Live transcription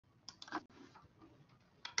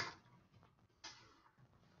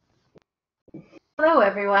Hello,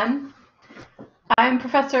 everyone. I'm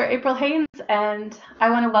Professor April Haynes, and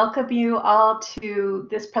I want to welcome you all to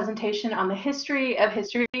this presentation on the history of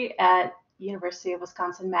history at University of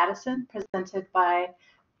Wisconsin-Madison, presented by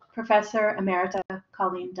Professor Emerita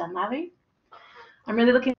Colleen Dunlavy. I'm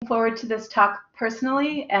really looking forward to this talk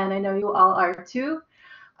personally, and I know you all are too.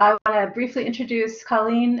 I want to briefly introduce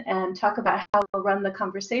Colleen and talk about how we'll run the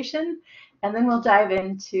conversation, and then we'll dive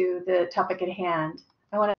into the topic at hand.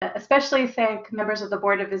 I want to especially thank members of the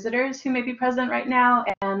Board of Visitors who may be present right now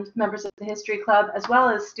and members of the History Club, as well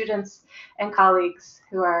as students and colleagues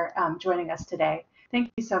who are joining us today.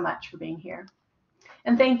 Thank you so much for being here.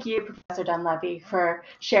 And thank you, Professor Dunlavy, for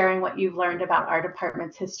sharing what you've learned about our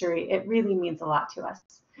department's history. It really means a lot to us.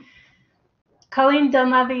 Colleen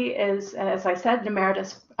Dunlavy is, as I said, an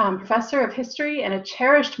emeritus professor of history and a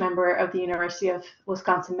cherished member of the University of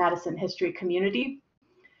Wisconsin-Madison history community.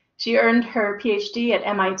 She earned her PhD at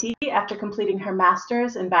MIT after completing her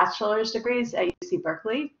master's and bachelor's degrees at UC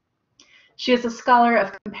Berkeley. She is a scholar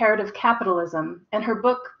of comparative capitalism, and her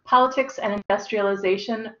book, Politics and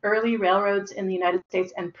Industrialization, Early Railroads in the United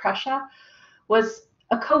States and Prussia, was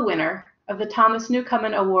a co-winner of the Thomas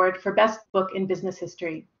Newcomen Award for Best Book in Business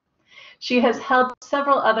History. She has held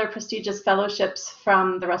several other prestigious fellowships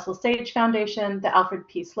from the Russell Sage Foundation, the Alfred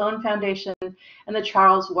P. Sloan Foundation, and the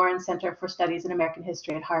Charles Warren Center for Studies in American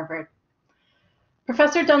History at Harvard.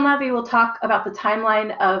 Professor Dunlavy will talk about the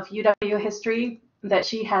timeline of UW history that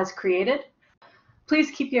she has created. Please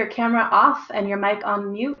keep your camera off and your mic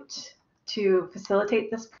on mute to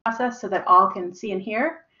facilitate this process so that all can see and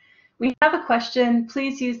hear. We have a question.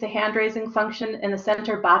 Please use the hand raising function in the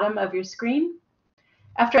center bottom of your screen.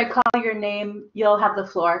 After I call your name, you'll have the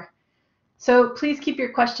floor. So please keep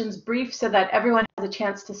your questions brief so that everyone has a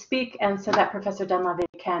chance to speak and so that Professor Dunlavy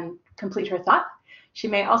can complete her thought. She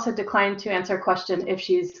may also decline to answer a question if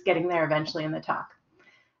she's getting there eventually in the talk.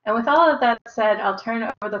 And with all of that said, I'll turn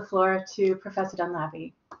over the floor to Professor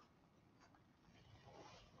Dunlavy.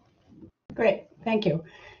 Great, thank you.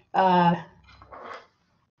 Does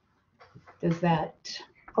that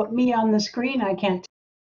put me on the screen? I can't.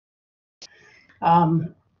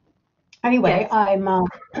 Anyway, yes. I'm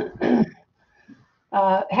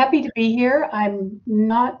happy to be here. I'm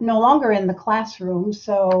no longer in the classroom,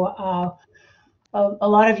 so a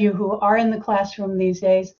lot of you who are in the classroom these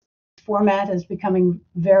days, format is becoming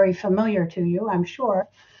very familiar to you, I'm sure.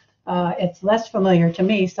 It's less familiar to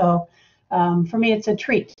me, so for me it's a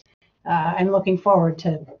treat. I'm looking forward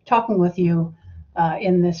to talking with you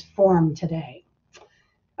in this forum today.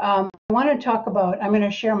 I want to talk about, I'm going to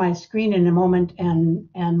share my screen in a moment and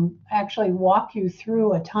actually walk you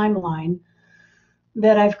through a timeline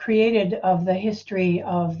that I've created of the history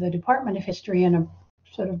of the Department of History in a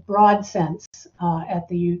sort of broad sense at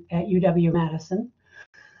UW-Madison.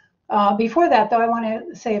 Before that, though, I want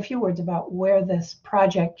to say a few words about where this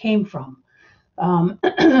project came from.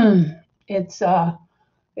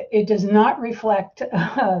 It does not reflect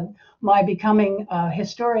my becoming a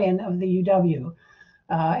historian of the UW.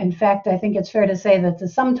 In fact, I think it's fair to say that the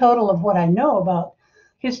sum total of what I know about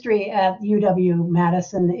history at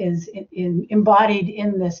UW-Madison is embodied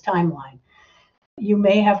in this timeline. You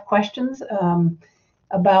may have questions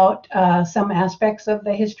about some aspects of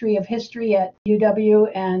the history of history at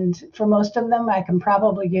UW, and for most of them, I can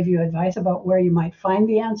probably give you advice about where you might find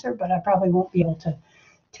the answer, but I probably won't be able to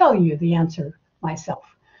tell you the answer myself.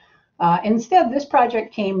 Instead, this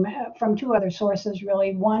project came from two other sources,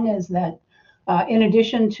 really. One is that in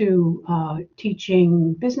addition to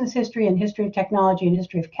teaching business history and history of technology and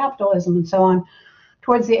history of capitalism and so on,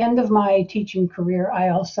 towards the end of my teaching career, I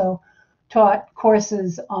also taught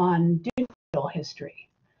courses on digital history.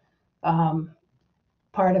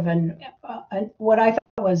 Part of what I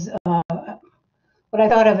thought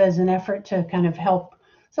of as an effort to kind of help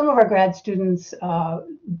some of our grad students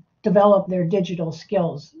develop their digital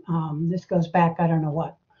skills. This goes back, I don't know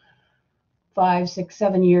what, 5, 6,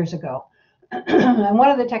 7 years ago. And one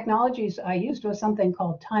of the technologies I used was something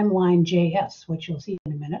called Timeline.js, which you'll see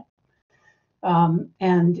in a minute.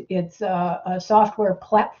 And it's a software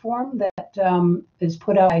platform that is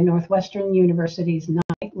put out by Northwestern University's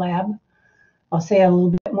Night Lab. I'll say a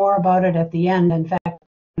little bit more about it at the end. In fact, I'm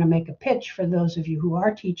going to make a pitch for those of you who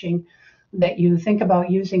are teaching that you think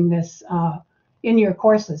about using this in your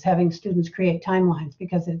courses, having students create timelines,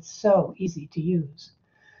 because it's so easy to use.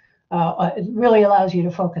 It really allows you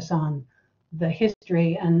to focus on the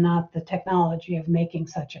history and not the technology of making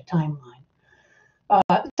such a timeline.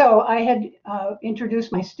 So I had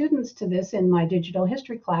introduced my students to this in my digital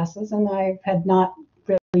history classes, and I had not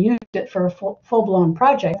really used it for a full-blown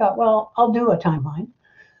project. I thought, well, I'll do a timeline.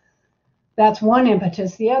 that's one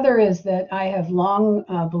impetus. The other is that I have long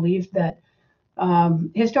believed that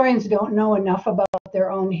historians don't know enough about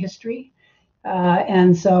their own history.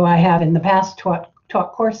 And so I have in the past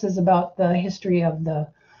taught courses about the history of the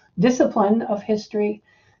discipline of history,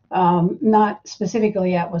 not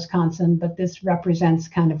specifically at Wisconsin, but this represents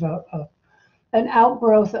kind of an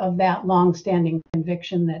outgrowth of that long-standing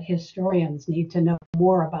conviction that historians need to know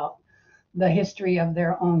more about the history of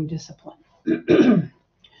their own discipline.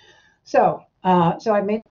 So I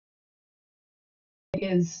made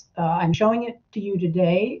I'm showing it to you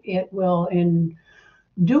today. It will, in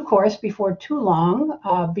due course, before too long,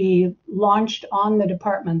 be launched on the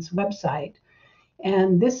department's website.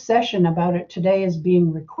 And this session about it today is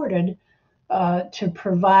being recorded to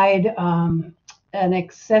provide an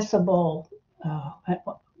accessible,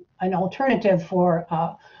 an alternative for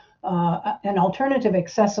an alternative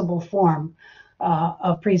accessible form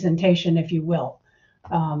of presentation, if you will.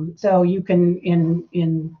 So you can,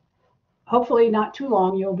 in hopefully not too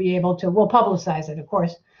long, you'll be able to, we'll publicize it, of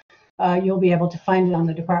course. You'll be able to find it on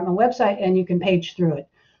the department website, and you can page through it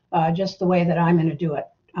just the way that I'm going to do it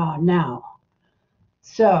now.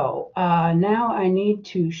 So now I need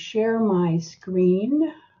to share my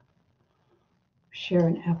screen, share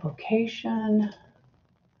an application,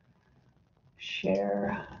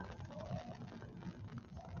 share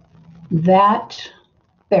that.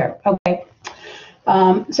 There, okay.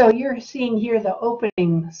 So you're seeing here the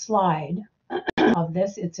opening slide of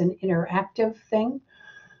this. It's an interactive thing.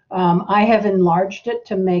 I have enlarged it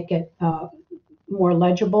to make it more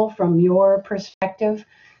legible from your perspective.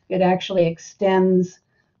 It actually extends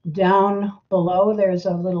down below. There's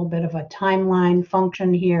a little bit of a timeline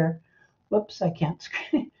function here. Whoops, I can't,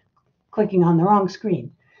 clicking on the wrong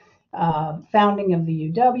screen. Founding of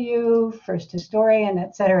the UW, first historian,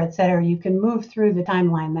 et cetera, et cetera. You can move through the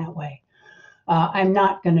timeline that way. I'm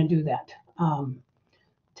not going to do that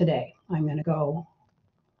today. I'm going to go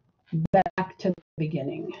back to the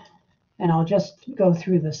beginning, and I'll just go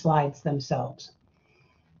through the slides themselves.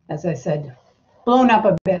 As I said, blown up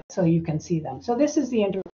a bit so you can see them. So this is the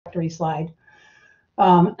introductory slide.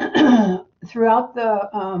 Throughout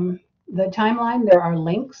the timeline, there are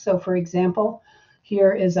links. So for example,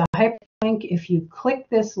 here is a hyperlink. If you click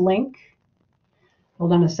this link,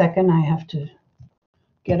 hold on a second, I have to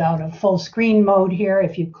get out of full screen mode here.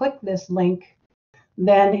 If you click this link,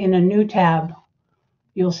 then in a new tab,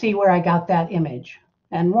 you'll see where I got that image.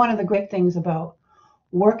 And one of the great things about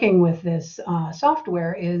working with this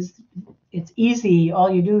software is it's easy.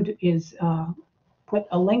 All you do is put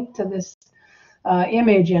a link to this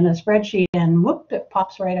image in a spreadsheet, and whoop, it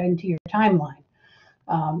pops right into your timeline.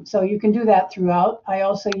 So you can do that throughout. I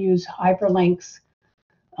also use hyperlinks.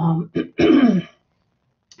 I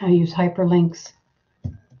use hyperlinks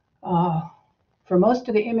for most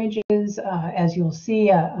of the images. As you'll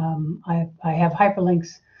see, I have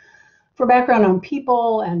hyperlinks for background on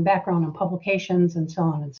people and background on publications and so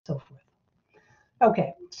on and so forth.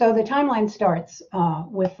 Okay, so the timeline starts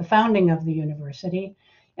with the founding of the university,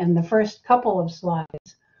 and the first couple of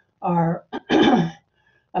slides are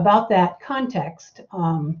about that context.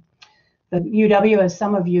 The UW, as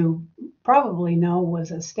some of you probably know,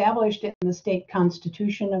 was established in the state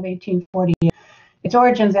constitution of 1840. Its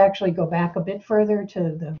origins actually go back a bit further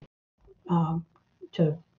to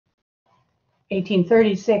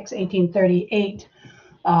 1836, 1838,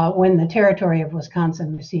 when the territory of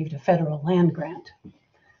Wisconsin received a federal land grant.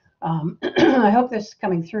 I hope this is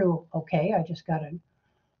coming through okay. I just got a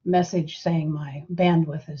message saying my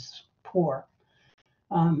bandwidth is poor.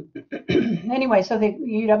 Anyway, so the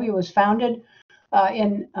UW was founded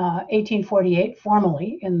in 1848,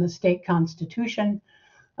 formally in the state constitution.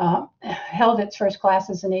 Held its first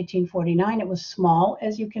classes in 1849. It was small,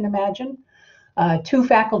 as you can imagine. 2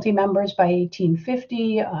 faculty members by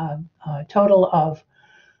 1850, a total of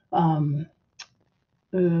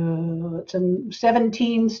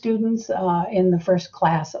 17 students in the first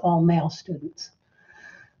class, all male students.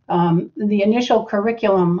 The initial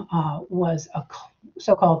curriculum was a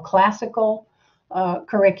so-called classical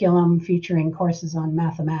curriculum featuring courses on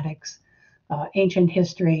mathematics, ancient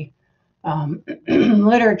history,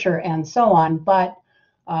 literature, and so on. But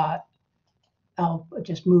I'll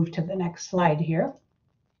just move to the next slide here.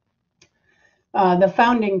 The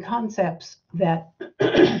founding concepts that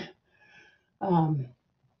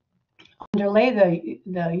underlay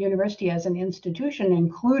the university as an institution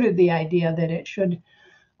included the idea that it should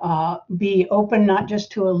be open not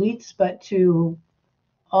just to elites, but to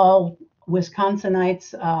all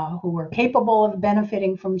Wisconsinites who were capable of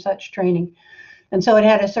benefiting from such training. And so it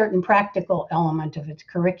had a certain practical element of its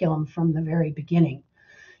curriculum from the very beginning.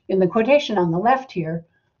 In the quotation on the left here,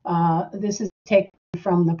 This is taken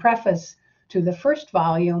from the preface to the first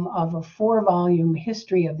volume of a 4-volume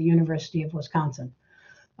history of the University of Wisconsin.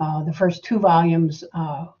 The first 2 volumes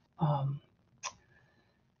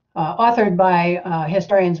authored by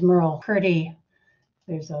historians Merle Curdy.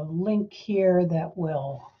 There's a link here that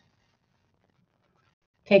will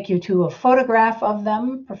take you to a photograph of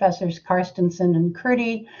them, Professors Carstensen and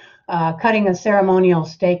Curdy, cutting a ceremonial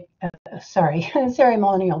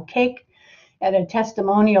cake at a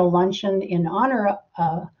testimonial luncheon in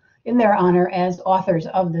their honor as authors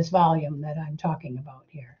of this volume that I'm talking about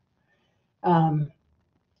here.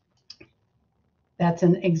 That's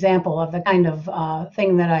an example of the kind of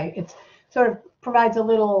thing that it sort of provides a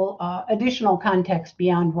little additional context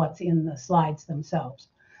beyond what's in the slides themselves.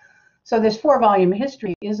 So this 4-volume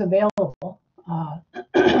history is available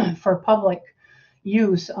for public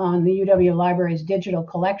use on the UW Library's digital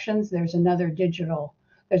collections. There's another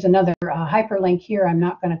hyperlink here. I'm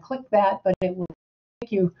not going to click that, but it will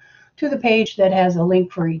take you to the page that has a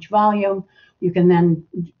link for each volume. You can then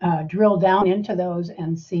drill down into those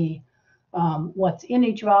and see what's in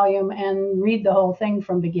each volume and read the whole thing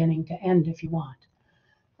from beginning to end if you want.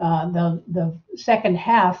 The second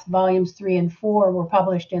half, volumes 3 and 4, were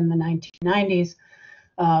published in the 1990s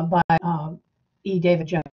by E.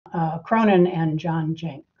 David Cronin and John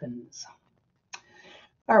Jenkins.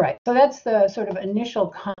 All right, so that's the sort of initial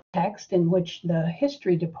context in which the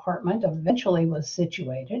history department eventually was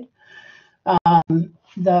situated.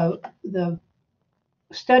 The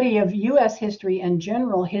study of U.S. history and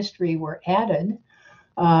general history were added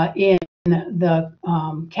in the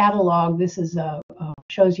catalog. This is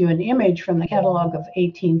shows you an image from the catalog of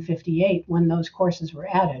 1858 when those courses were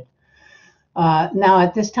added. Now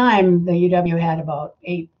at this time, the UW had about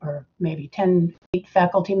 8 or maybe 10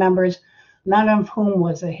 faculty members, none of whom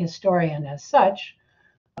was a historian as such,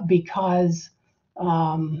 because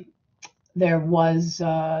there was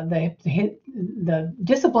the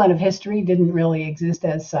discipline of history didn't really exist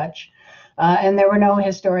as such, and there were no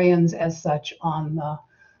historians as such on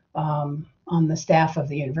the staff of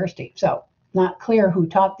the university. So not clear who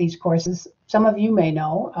taught these courses. Some of you may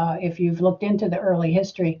know if you've looked into the early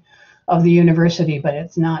history of the university, but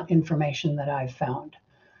it's not information that I've found.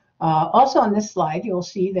 Also on this slide, you'll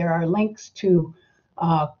see there are links to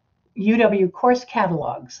UW course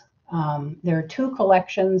catalogs. There are 2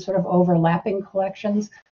 collections, sort of overlapping collections.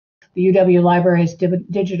 The UW Library's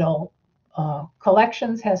digital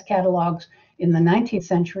collections has catalogs in the 19th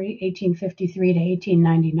century, 1853 to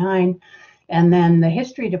 1899, and then the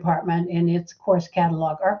history department in its course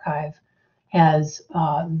catalog archive has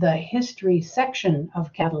the history section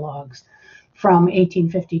of catalogs from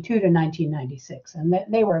 1852 to 1996. And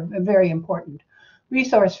they were a very important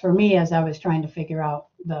resource for me as I was trying to figure out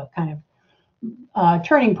the kind of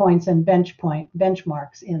turning points and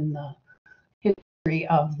benchmarks in the history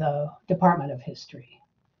of the Department of History.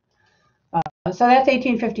 So that's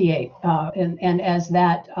 1858. And as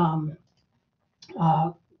that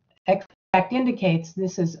extract indicates,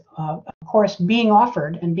 this is a course being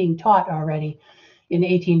offered and being taught already in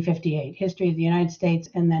 1858, history of the United States,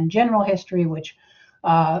 and then general history, which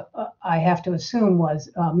I have to assume was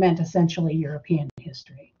meant essentially European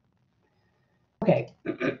history. Okay.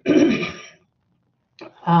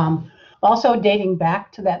 Also dating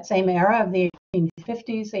back to that same era of the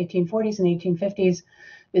 1840s and 1850s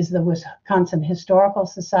is the Wisconsin Historical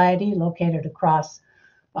Society, located across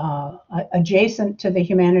adjacent to the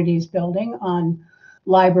Humanities Building on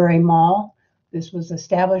Library Mall. This was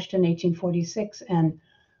established in 1846 and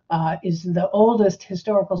is the oldest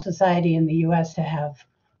historical society in the U.S. to have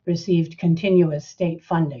received continuous state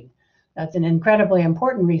funding. That's an incredibly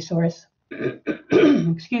important resource,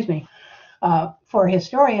 excuse me, for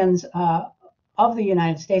historians of the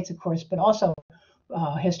United States, of course, but also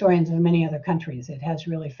historians of many other countries. It has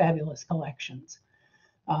really fabulous collections.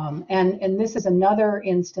 And this is another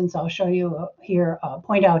instance I'll show you here,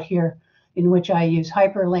 point out here, in which I use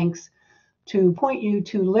hyperlinks to point you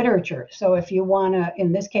to literature. So if you want to,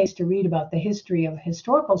 in this case, to read about the history of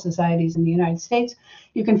historical societies in the United States,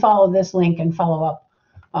 you can follow this link and follow up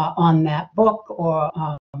on that book, or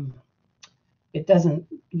it doesn't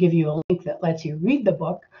give you a link that lets you read the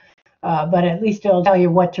book, but at least it'll tell you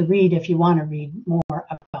what to read if you want to read more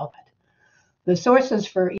about it. The sources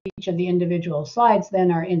for each of the individual slides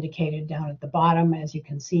then are indicated down at the bottom, as you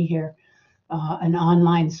can see here. An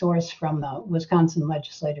online source from the Wisconsin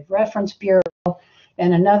Legislative Reference Bureau,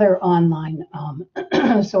 and another online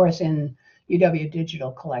source in UW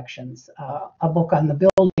Digital Collections, a book on the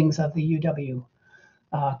buildings of the UW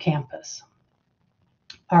campus.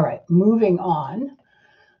 All right, moving on.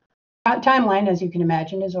 timeline, as you can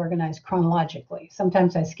imagine, is organized chronologically.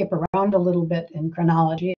 Sometimes I skip around a little bit in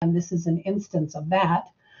chronology, and this is an instance of that.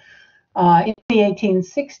 In the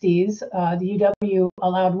 1860s, the UW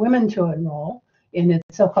allowed women to enroll in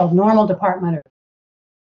its so-called normal department.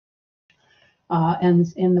 And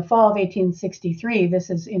in the fall of 1863, this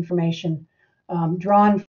is information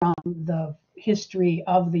drawn from the history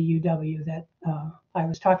of the UW that I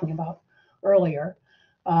was talking about earlier.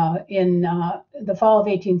 In the fall of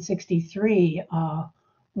 1863,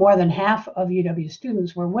 more than half of UW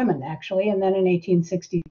students were women, actually. And then in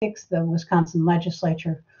 1866, the Wisconsin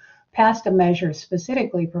legislature passed a measure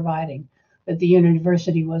specifically providing that the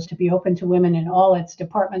university was to be open to women in all its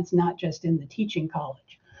departments, not just in the teaching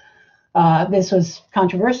college. This was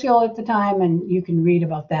controversial at the time, and you can read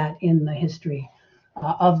about that in the history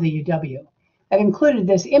of the UW. I've included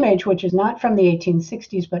this image, which is not from the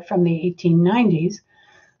 1860s, but from the 1890s,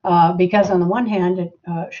 because on the one hand, it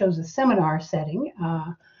shows a seminar setting,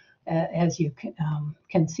 as you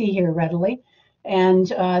can see here readily. And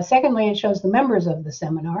secondly, it shows the members of the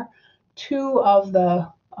seminar. Two of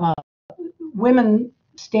the women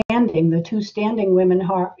standing, the two standing women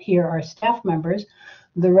here are staff members.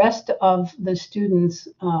 The rest of the students,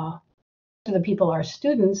 the people are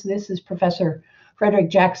students. This is Professor Frederick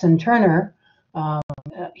Jackson Turner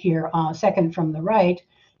here, second from the right.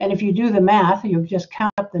 And if you do the math, you just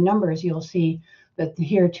count up the numbers, you'll see that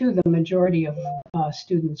here too, the majority of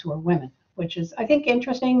students were women, which is, I think,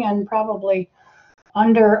 interesting and probably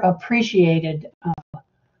underappreciated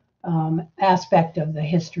aspect of the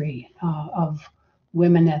history of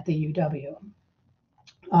women at the UW.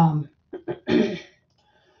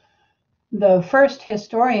 The first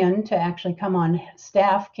historian to actually come on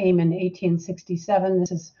staff came in 1867.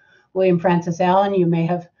 This is William Francis Allen. You may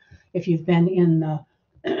have, if you've been in the,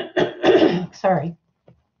 sorry,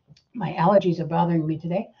 my allergies are bothering me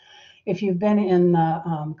today. If you've been in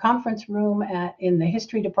the conference room in the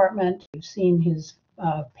history department, you've seen his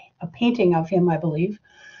a painting of him, I believe.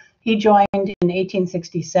 He joined in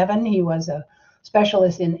 1867. He was a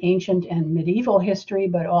specialist in ancient and medieval history,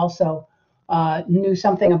 but also knew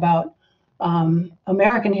something about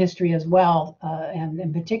American history as well, and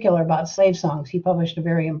in particular about slave songs. He published a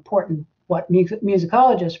very important, what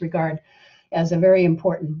musicologists regard as a very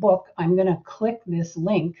important book. I'm going to click this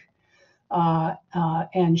link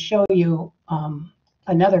and show you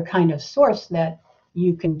another kind of source that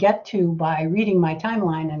you can get to by reading my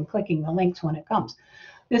timeline and clicking the links when it comes.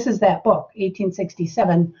 This is that book,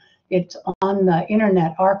 1867. It's on the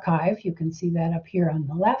Internet Archive. You can see that up here on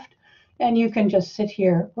the left. And you can just sit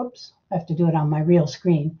here. Whoops, I have to do it on my real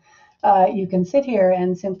screen. You can sit here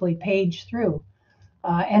and simply page through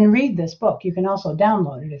and read this book. You can also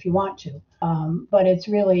download it if you want to. But it's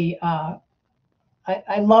really, I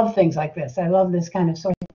love things like this. I love this kind of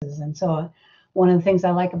sources. And so one of the things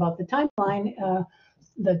I like about the timeline,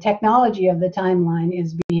 the technology of the timeline,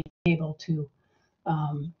 is being able to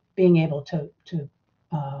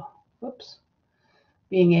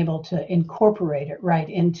incorporate it right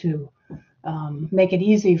into, make it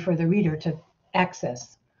easy for the reader to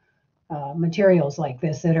access materials like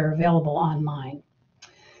this that are available online.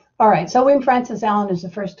 All right, so William Francis Allen is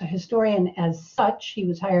the first historian as such. He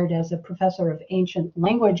was hired as a professor of ancient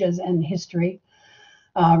languages and history,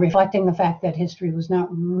 reflecting the fact that history was not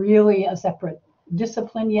really a separate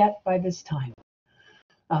discipline yet by this time.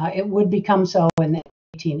 It would become so in the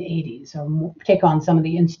 1880s, or take on some of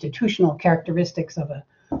the institutional characteristics of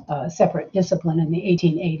a separate discipline in the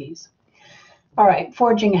 1880s. All right,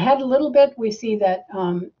 forging ahead a little bit, we see that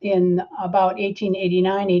in about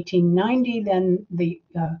 1889, 1890, then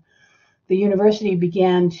the university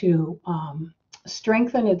began to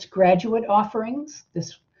strengthen its graduate offerings.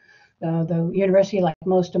 The university, like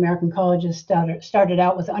most American colleges, started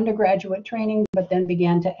out with undergraduate training, but then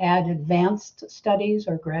began to add advanced studies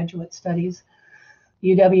or graduate studies.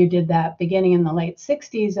 UW did that beginning in the late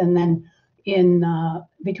 60s, and then in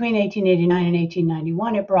between 1889 and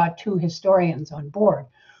 1891, it brought two historians on board.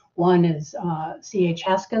 One is C.H.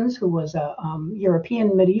 Haskins, who was a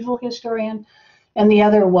European medieval historian, and the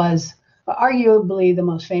other was arguably the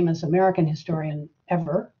most famous American historian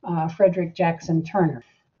ever, Frederick Jackson Turner.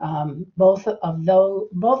 Both of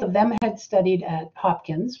them had studied at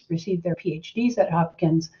Hopkins, received their PhDs at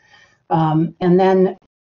Hopkins, and then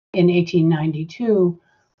in 1892,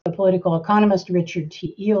 the political economist Richard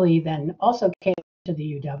T. Ely then also came to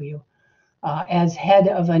the UW as head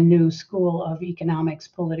of a new school of economics,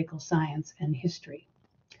 political science, and history.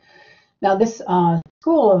 Now, this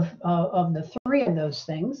school of the three of those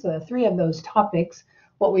things, the three of those topics,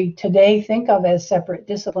 what we today think of as separate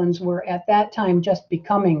disciplines, were at that time just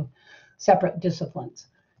becoming separate disciplines.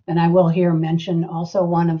 And I will here mention also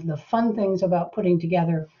one of the fun things about putting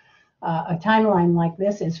together a timeline like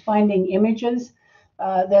this is finding images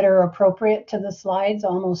that are appropriate to the slides.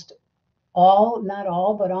 Almost all, not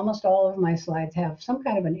all, but almost all of my slides have some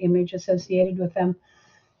kind of an image associated with them.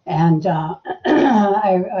 And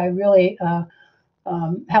I really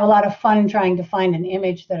have a lot of fun trying to find an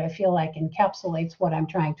image that I feel like encapsulates what I'm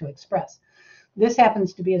trying to express. This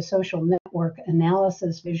happens to be a social network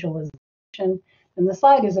analysis visualization, and the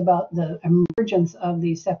slide is about the emergence of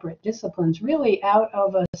these separate disciplines really out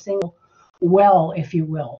of a single well, if you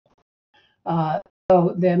will.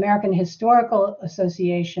 So the American Historical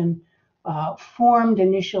Association formed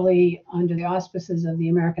initially under the auspices of the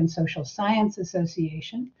American Social Science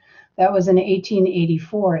Association. That was in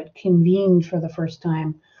 1884. It convened for the first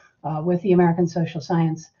time with the American Social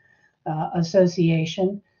Science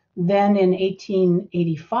Association. Then in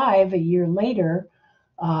 1885, a year later,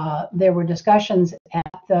 there were discussions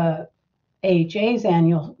at the AHA's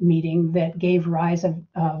annual meeting that gave rise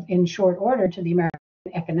in short order to the American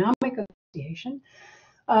Economic Association.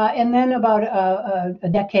 And then about a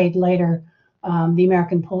decade later, the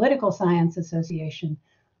American Political Science Association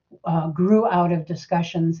grew out of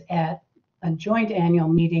discussions at a joint annual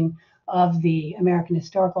meeting of the American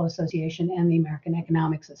Historical Association and the American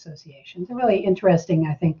Economics Association. It's a really interesting,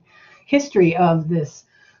 I think, history of this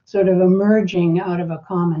sort of emerging out of a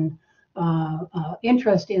common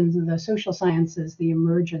interest in the social sciences, the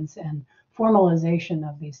emergence and formalization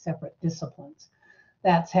of these separate disciplines.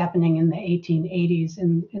 That's happening in the 1880s,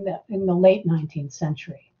 in the late 19th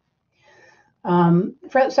century.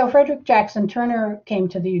 So Frederick Jackson Turner came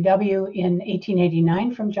to the UW in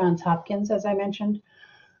 1889 from Johns Hopkins, as I mentioned,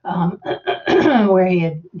 where he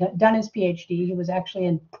had done his PhD. He was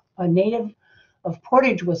actually a native of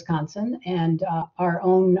Portage, Wisconsin, and our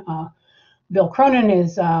own Bill Cronin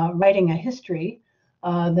is writing a history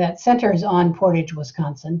that centers on Portage,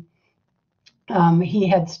 Wisconsin. He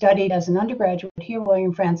had studied as an undergraduate here,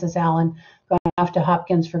 William Francis Allen, gone off to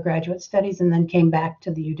Hopkins for graduate studies, and then came back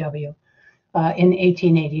to the UW in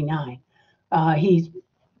 1889. He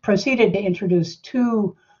proceeded to introduce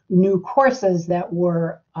two new courses that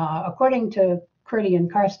were, according to Curdy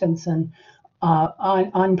and Carstensen,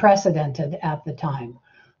 unprecedented at the time.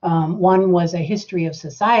 One was a history of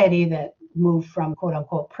society that moved from quote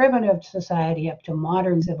unquote primitive society up to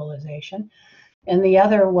modern civilization. And the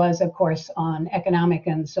other was a course on economic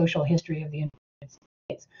and social history of the United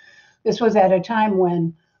States. This was at a time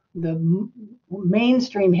when the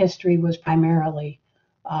mainstream history was primarily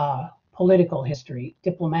political history,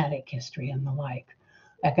 diplomatic history, and the like.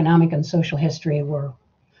 Economic and social history were,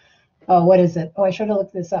 what is it? Oh, I should have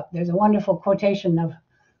looked this up. There's a wonderful quotation of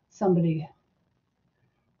somebody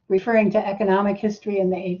referring to economic history in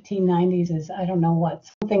the 1890s as, I don't know what,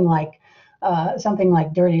 something like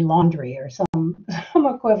dirty laundry or some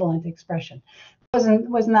equivalent expression.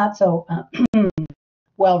 Was not so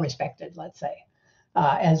well respected, let's say,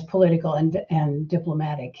 as political and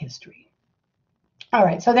diplomatic history. All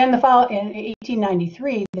right, so then in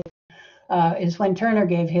 1893 is when Turner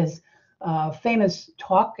gave his famous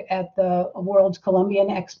talk at the World's Columbian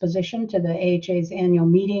Exposition to the AHA's annual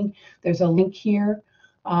meeting. There's a link here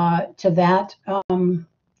to that.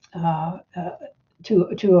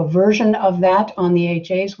 To a version of that on the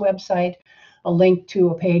AHA's website, a link to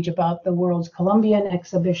a page about the World's Columbian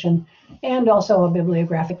Exhibition, and also a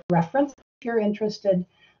bibliographic reference if you're interested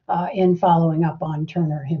in following up on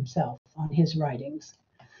Turner himself, on his writings.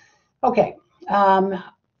 Okay, one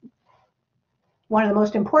of the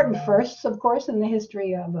most important firsts, of course, in the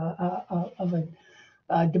history of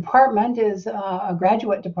a department is a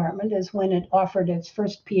graduate department is when it offered its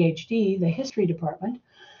first PhD, the history department.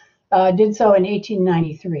 Did so in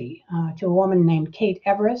 1893 to a woman named Kate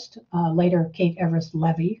Everest, later Kate Everest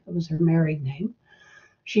Levy. It was her married name.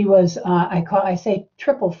 She was, I say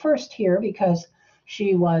triple first here because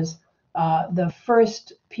she was the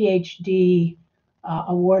first PhD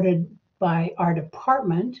awarded by our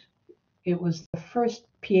department. It was the first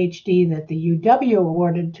PhD that the UW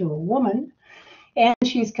awarded to a woman, and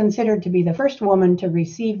she's considered to be the first woman to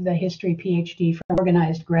receive the history PhD from an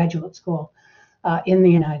organized graduate school in the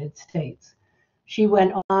United States. She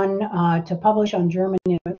went on to publish on German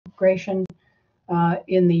immigration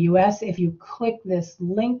in the US. If you click this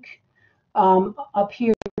link up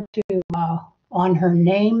here to on her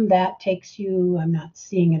name, that takes you, I'm not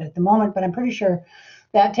seeing it at the moment, but I'm pretty sure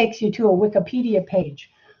that takes you to a Wikipedia page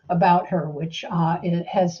about her, which it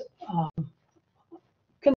has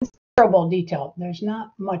considerable detail. There's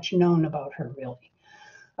not much known about her, really.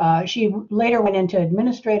 She later went into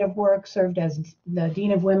administrative work, served as the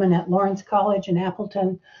Dean of Women at Lawrence College in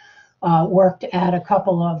Appleton, worked at a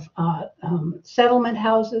couple of settlement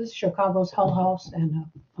houses, Chicago's Hull House and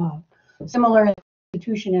a similar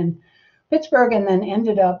institution in Pittsburgh, and then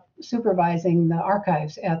ended up supervising the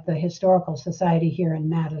archives at the Historical Society here in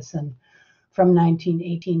Madison from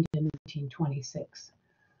 1918 to 1926.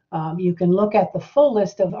 You can look at the full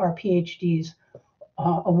list of our PhDs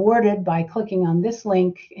awarded by clicking on this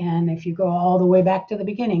link, and if you go all the way back to the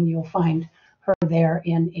beginning, you'll find her there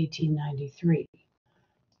in 1893.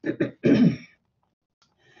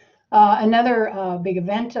 Another big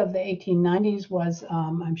event of the 1890s was,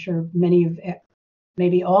 I'm sure many of,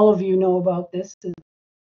 maybe all of you know about this,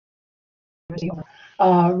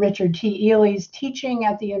 Richard T. Ely's teaching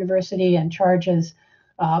at the university and charges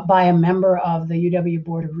by a member of the UW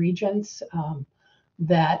Board of Regents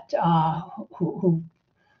that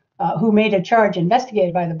who made a charge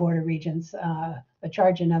investigated by the Board of Regents, a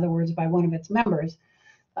charge, in other words, by one of its members,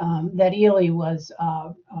 that Ely was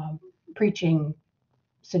preaching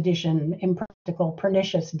sedition, impractical,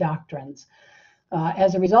 pernicious doctrines.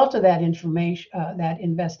 As a result of that information, that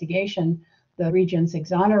investigation, the Regents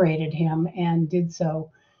exonerated him and did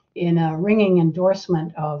so in a ringing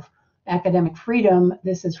endorsement of academic freedom.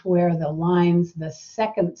 This is where the lines, the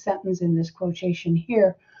second sentence in this quotation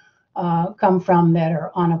here, come from, that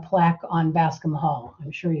are on a plaque on Bascom Hall.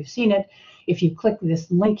 I'm sure you've seen it. If you click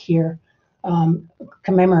this link here,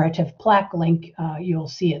 commemorative plaque link, you'll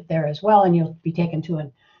see it there as well, and you'll be taken to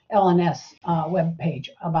an LNS web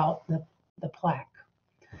page about the plaque.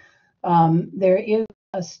 There is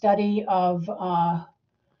a study of,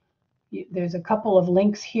 there's a couple of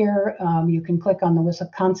links here. You can click on the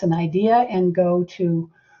Wisconsin Idea and go to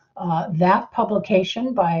that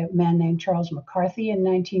publication by a man named Charles McCarthy in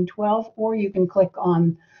 1912, or you can click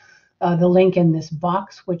on the link in this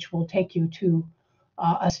box, which will take you to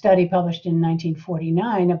a study published in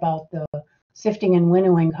 1949 about the sifting and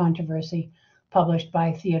winnowing controversy published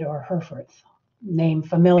by Theodore Herforth, name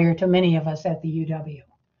familiar to many of us at the UW.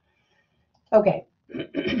 Okay,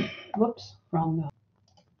 whoops, wrong,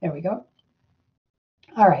 there we go.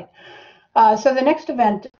 All right, so the next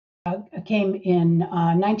event came in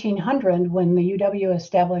 1900 when the UW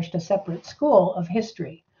established a separate school of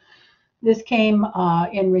history. This came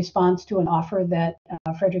in response to an offer that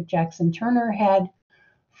Frederick Jackson Turner had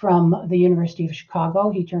from the University of Chicago.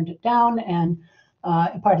 He turned it down, and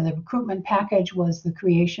part of the recruitment package was the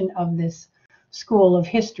creation of this School of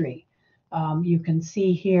History. You can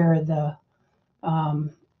see here the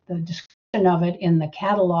description of it in the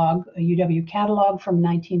catalog, a UW catalog from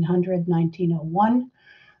 1900-1901.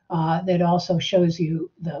 That also shows you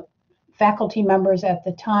the faculty members at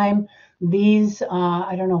the time. These,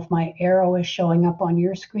 I don't know if my arrow is showing up on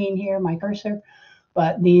your screen here, my cursor,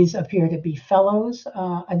 but these appear to be fellows.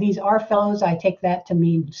 These are fellows. I take that to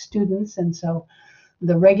mean students, and so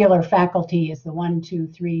the regular faculty is the 1, 2,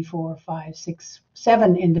 3, 4, 5, 6,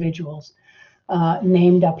 7 individuals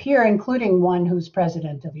named up here, including one who's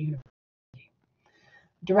president of the university.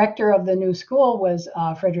 Director of the new school was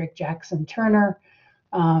Frederick Jackson Turner,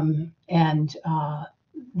 and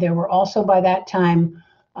there were also by that time,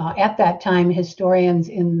 at that time, historians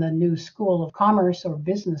in the new School of Commerce or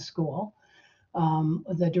Business School.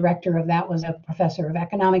 The director of that was a professor of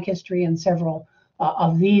economic history, and several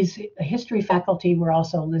of these history faculty were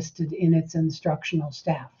also listed in its instructional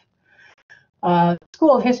staff.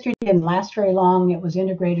 School of History didn't last very long. It was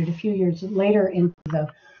integrated a few years later into the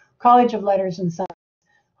College of Letters and Science.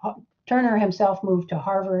 Turner himself moved to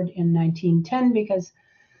Harvard in 1910 because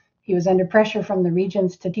he was under pressure from the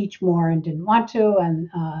regents to teach more and didn't want to, and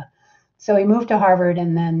so he moved to Harvard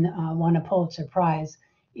and then won a Pulitzer Prize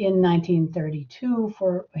in 1932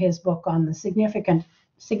 for his book on the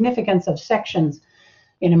significance of sections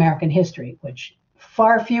in American history, which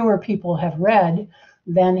far fewer people have read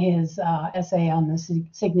than his essay on the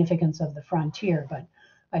significance of the frontier, but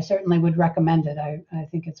I certainly would recommend it. I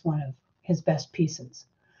think it's one of his best pieces.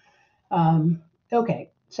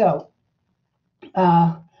 Okay, so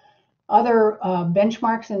other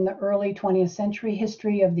benchmarks in the early 20th century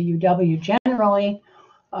history of the UW generally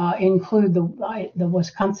include the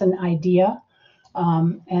Wisconsin Idea,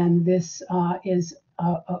 and this is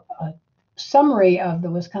a summary of the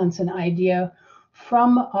Wisconsin Idea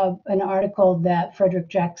from an article that Frederick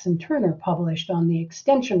Jackson Turner published on the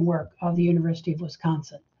extension work of the University of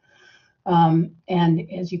Wisconsin.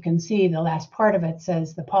 And as you can see, the last part of it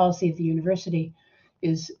says the policy of the university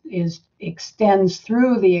extends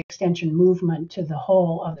through the extension movement to the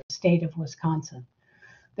whole of the state of Wisconsin.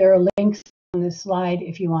 There are links on this slide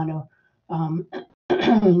if you want to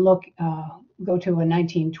go to a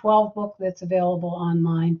 1912 book that's available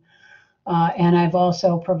online. And I've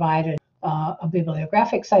also provided a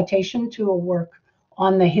bibliographic citation to a work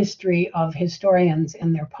on the history of historians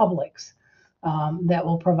and their publics that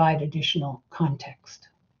will provide additional context.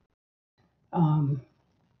 I'm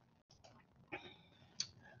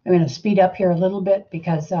going to speed up here a little bit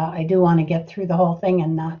because I do want to get through the whole thing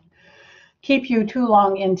and not keep you too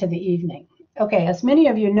long into the evening. Okay, as many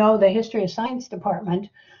of you know, the History of Science Department,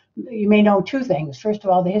 you may know two things. First of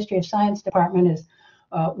all, the History of Science Department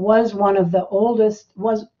was one of the oldest,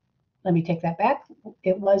 let me take that back.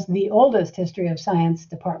 It was the oldest History of Science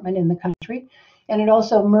Department in the country, and it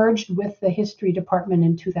also merged with the History Department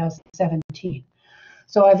in 2017.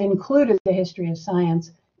 So I've included the History of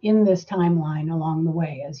Science in this timeline along the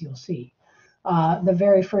way, as you'll see. The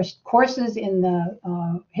very first courses in the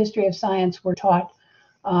History of Science were taught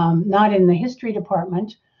not in the History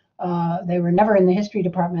Department. They were never in the History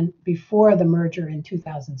Department before the merger in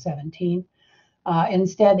 2017.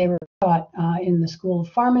 Instead, they were taught in the School of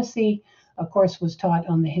Pharmacy. A course was taught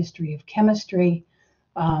on the history of chemistry,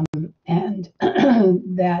 and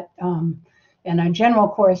and a general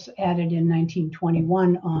course added in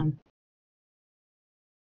 1921 on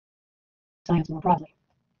science more broadly.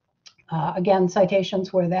 Again,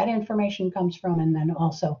 citations where that information comes from, and then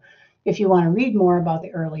also if you want to read more about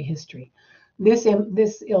the early history. This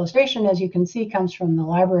illustration, as you can see, comes from the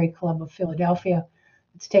Library Club of Philadelphia.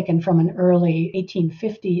 It's taken from an early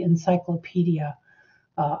 1850 encyclopedia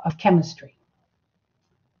of chemistry.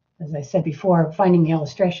 As I said before, finding the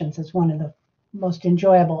illustrations is one of the most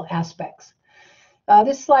enjoyable aspects.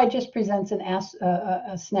 This slide just presents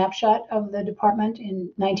a snapshot of the department.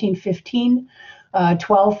 In 1915,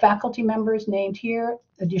 12 faculty members named here,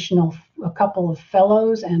 a couple of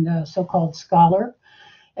fellows and a so-called scholar.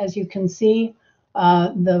 As you can see,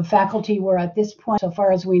 the faculty were at this point, so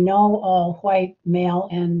far as we know, all white, male,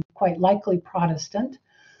 and quite likely Protestant.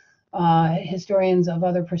 Historians of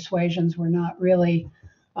other persuasions were not really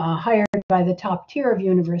hired by the top tier of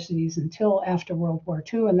universities until after World War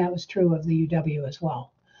II, and that was true of the UW as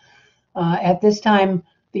well. At this time,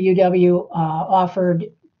 the UW offered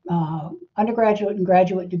undergraduate and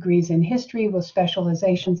graduate degrees in history with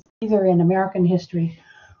specializations either in American history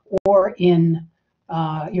or in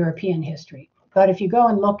European history. But if you go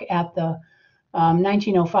and look at the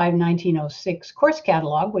 1905-1906 course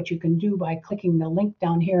catalog, which you can do by clicking the link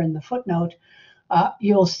down here in the footnote,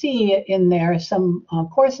 you'll see in there some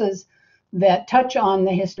courses that touch on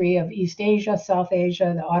the history of East Asia, South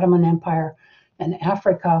Asia, the Ottoman Empire, and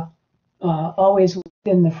Africa, always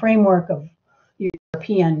within the framework of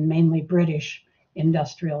European, mainly British,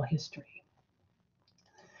 industrial history.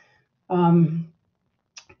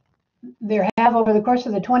 There have, over the course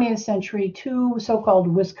of the 20th century, two so-called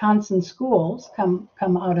Wisconsin schools come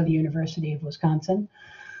out of the University of Wisconsin.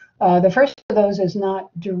 The first of those is not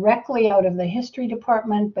directly out of the history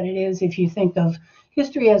department, but it is if you think of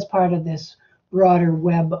history as part of this broader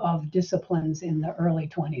web of disciplines in the early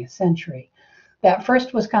 20th century. That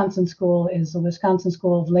first Wisconsin school is the Wisconsin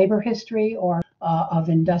School of Labor History, or of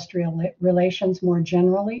Industrial Relations more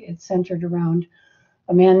generally. It's centered around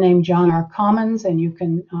a man named John R. Commons, and you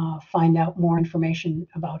can find out more information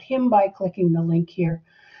about him by clicking the link here.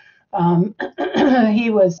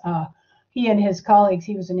 He and his colleagues,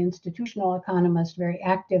 he was an institutional economist, very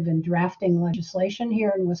active in drafting legislation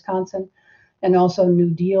here in Wisconsin, and also New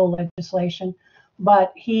Deal legislation.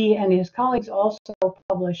 But he and his colleagues also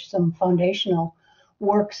published some foundational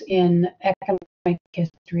works in economic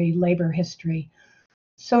history, labor history,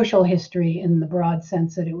 social history in the broad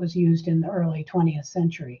sense that it was used in the early 20th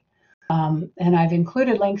century. And I've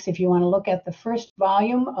included links if you want to look at the first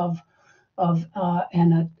volume of a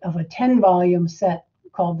 10-volume set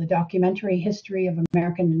called The Documentary History of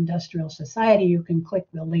American Industrial Society. You can click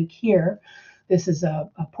the link here. This is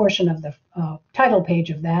a portion of the title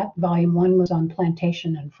page of that. Volume 1 was on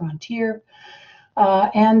plantation and frontier.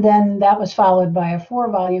 And then that was followed by a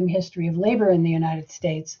 4-volume history of labor in the United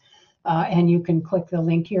States. And you can click the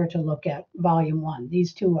link here to look at Volume 1.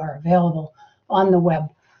 These two are available on the web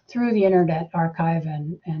through the Internet Archive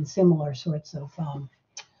and similar sorts of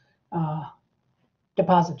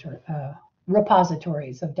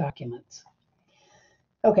repositories of documents.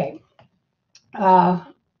 Okay.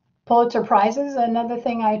 Pulitzer Prizes, another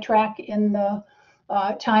thing I track in the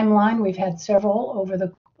timeline. We've had several over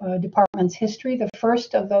the department's history. The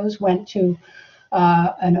first of those went to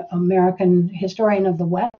an American historian of the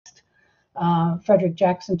West, Frederick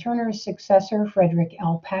Jackson Turner's successor, Frederick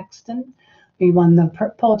L. Paxton. He won the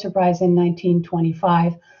Pulitzer Prize in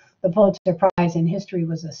 1925. The Pulitzer Prize in History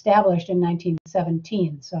was established in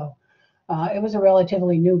 1917, so it was a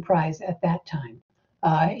relatively new prize at that time.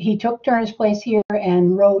 He took Turner's place here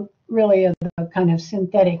and wrote really the kind of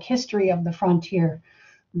synthetic history of the frontier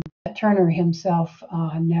that Turner himself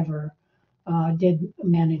never did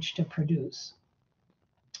manage to produce.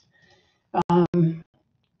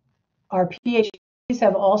 Our PhDs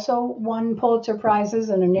have also won Pulitzer Prizes,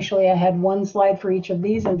 and initially I had one slide for each of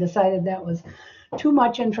these and decided that was too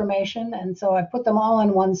much information, and so I put them all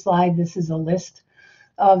in one slide. This is a list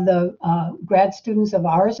of the grad students of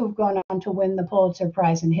ours who've gone on to win the Pulitzer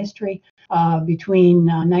Prize in History between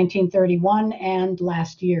 1931 and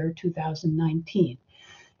last year, 2019.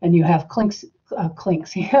 And you have clinks.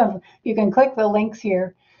 You can click the links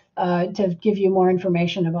here to give you more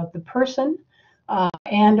information about the person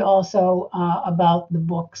and also about the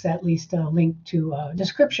books, at least a link to a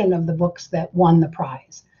description of the books that won the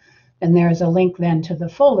prize. And there's a link then to the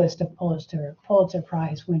full list of Pulitzer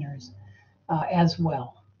Prize winners as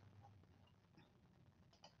well.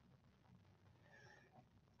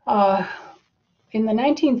 In the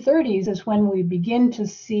 1930s is when we begin to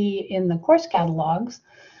see in the course catalogs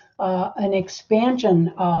an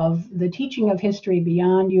expansion of the teaching of history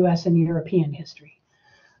beyond US and European history.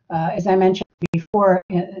 As I mentioned before,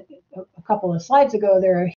 a couple of slides ago,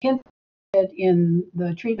 there are hints in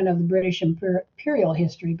the treatment of the British imperial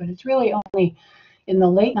history, but it's really only in the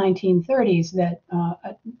late 1930s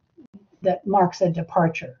that marks a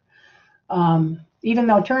departure. Even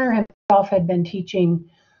though Turner himself had been teaching,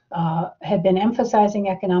 had been emphasizing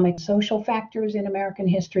economic and social factors in American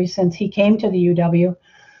history since he came to the UW,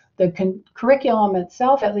 the curriculum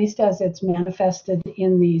itself, at least as it's manifested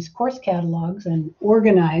in these course catalogs and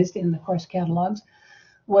organized in the course catalogs,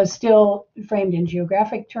 was still framed in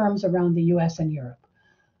geographic terms around the US and Europe.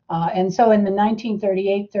 And so in the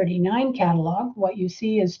 1938-39 catalog, what you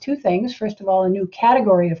see is two things. First of all, a new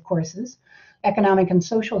category of courses, economic and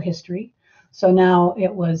social history. So now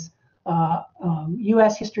it was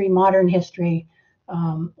US history, modern history,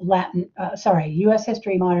 US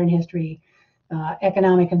history, modern history,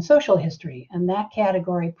 economic and social history. And that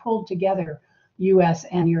category pulled together US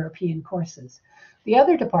and European courses. The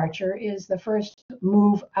other departure is the first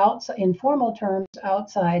move outside, in formal terms,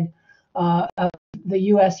 outside of the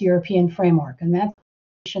US-European framework, and that's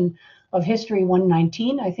of History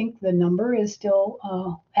 119. I think the number is still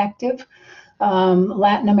active.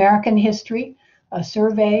 Latin American history, a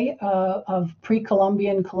survey of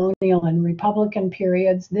pre-Columbian, colonial, and Republican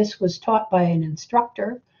periods. This was taught by an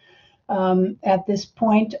instructor at this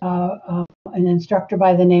point, an instructor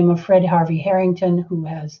by the name of Fred Harvey Harrington, who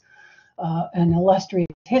has an illustrious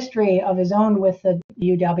history of his own with the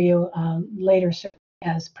UW, later served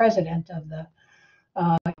as president of the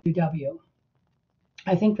UW.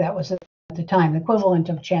 I think that was at the time the equivalent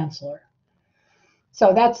of chancellor.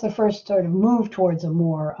 So that's the first sort of move towards a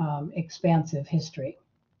more expansive history.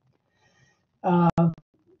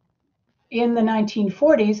 In the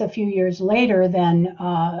 1940s, a few years later, then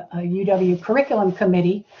a UW curriculum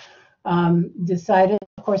committee decided,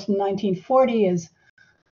 of course, in 1940 is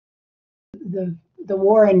the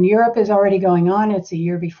war in Europe is already going on. It's a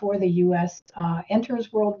year before the U.S.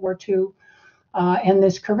 Enters World War II, and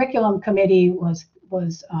this curriculum committee was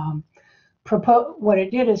what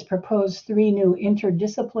it did is propose 3 new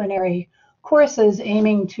interdisciplinary courses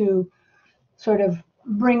aiming to sort of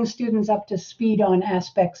bring students up to speed on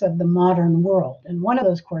aspects of the modern world. And one of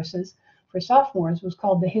those courses for sophomores was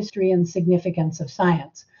called The History and Significance of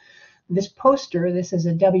Science. This poster, this is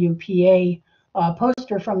a WPA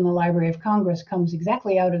poster from the Library of Congress, comes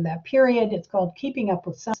exactly out of that period. It's called Keeping Up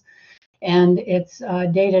with Science, and it's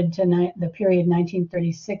dated to the period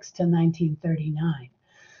 1936 to 1939.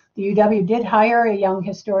 The UW did hire a young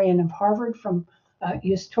historian of Harvard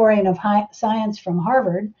historian of science from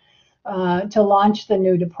Harvard to launch the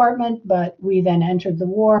new department, but we then entered the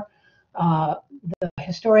war. The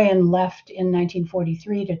historian left in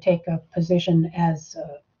 1943 to take a position as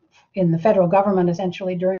in the federal government,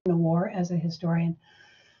 essentially during the war as a historian.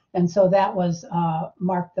 And so that was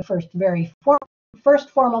marked the first first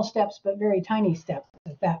formal steps, but very tiny steps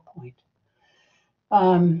at that point.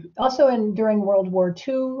 Also during World War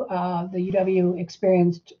II, the UW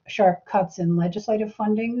experienced sharp cuts in legislative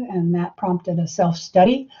funding, and that prompted a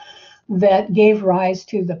self-study that gave rise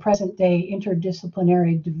to the present-day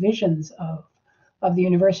interdisciplinary divisions of the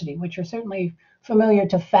university, which are certainly familiar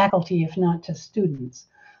to faculty, if not to students: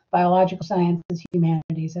 biological sciences,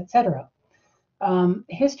 humanities, etc.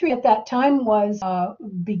 History at that time was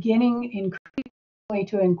beginning increasingly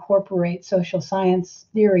to incorporate social science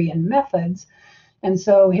theory and methods, and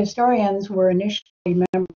so historians were initially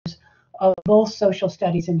members of both social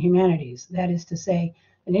studies and humanities. That is to say,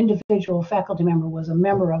 an individual faculty member was a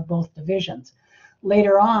member of both divisions.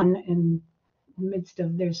 Later on, in the midst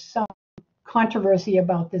of, there's some controversy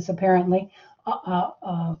about this apparently,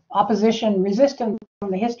 opposition, resistance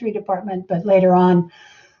from the history department, but later on,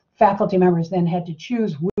 faculty members then had to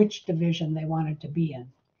choose which division they wanted to be in,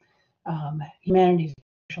 humanities,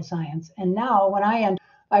 social science. And now, when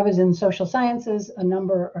I was in social sciences,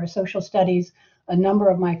 or social studies, a number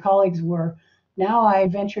of my colleagues were. Now I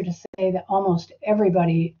venture to say that almost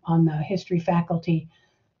everybody on the history faculty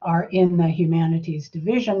are in the humanities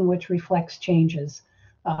division, which reflects changes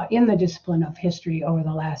in the discipline of history over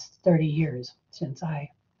the last 30 years since I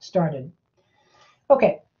started.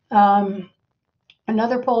 Okay,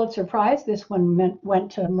 another Pulitzer Prize. This one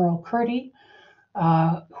went to Merle Curti,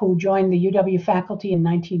 who joined the UW faculty in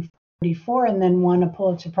 1944 and then won a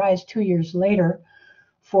Pulitzer Prize 2 years later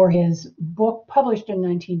for his book published in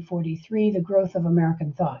 1943, The Growth of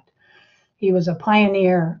American Thought. He was a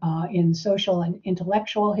pioneer in social and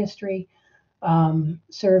intellectual history,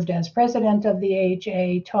 served as president of the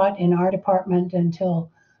AHA, taught in our department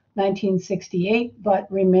until 1968,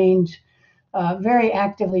 but remained very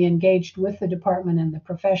actively engaged with the department and the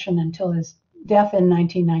profession until his death in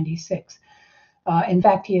 1996. In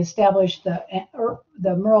fact, he established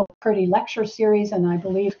the Merle Curti lecture series, and I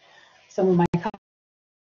believe some of my colleagues,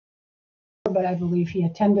 but I believe he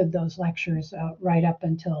attended those lectures right up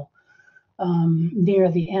until near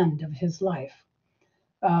the end of his life.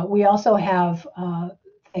 We also have,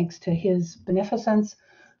 thanks to his beneficence,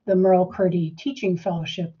 the Merle Curti Teaching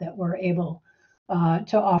Fellowship that we're able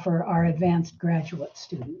to offer our advanced graduate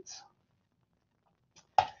students.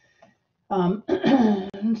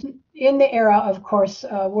 In the era, of course,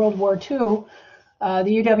 World War II,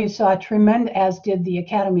 the UW saw tremendous, as did the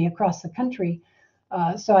academy across the country,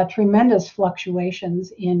 saw tremendous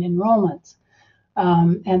fluctuations in enrollments.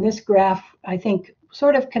 And this graph, I think,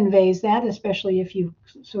 sort of conveys that, especially if you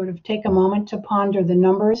sort of take a moment to ponder the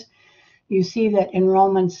numbers. You see that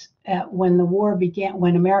enrollments when the war began,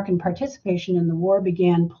 when American participation in the war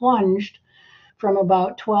began, plunged from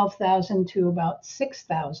about 12,000 to about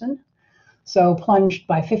 6,000. So plunged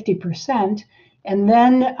by 50%. And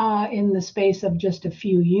then in the space of just a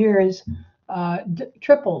few years,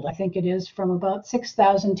 tripled, I think it is, from about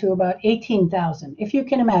 6,000 to about 18,000, if you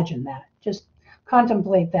can imagine that. Just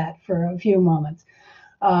contemplate that for a few moments.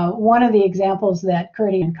 One of the examples that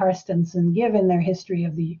Curti and Carstensen give in their history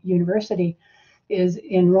of the university is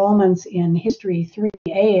enrollments in History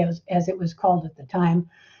 3A, as it was called at the time,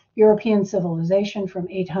 European Civilization from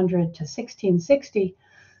 800 to 1660.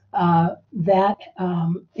 That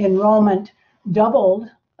enrollment doubled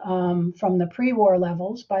from the pre-war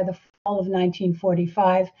levels by the fall of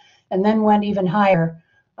 1945, and then went even higher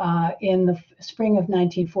in the spring of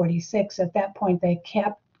 1946. At that point, they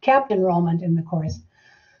capped enrollment in the course,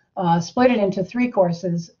 split it into 3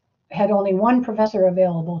 courses, had only 1 professor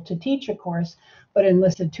available to teach a course, but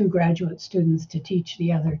enlisted 2 graduate students to teach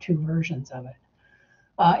the other 2 versions of it.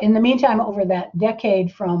 In the meantime, over that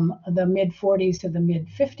decade, from the mid-40s to the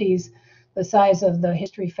mid-50s, the size of the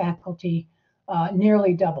history faculty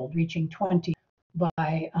nearly doubled, reaching 20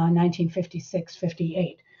 by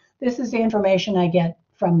 1956-58. This is the information I get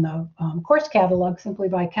from the course catalog simply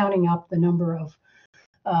by counting up the number of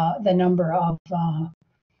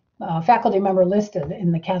faculty member listed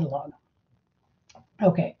in the catalog.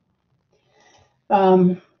 Okay.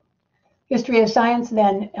 History of science,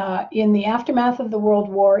 then, in the aftermath of the World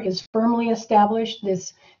War, is firmly established.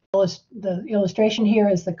 The illustration here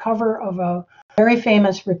is the cover of a very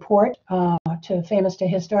famous report, famous to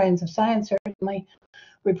historians of science, certainly,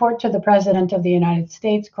 report to the President of the United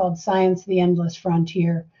States called Science, the Endless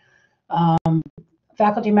Frontier.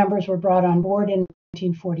 Faculty members were brought on board in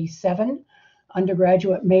 1947.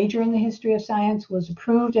 Undergraduate major in the history of science was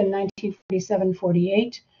approved in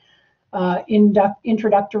 1947-48.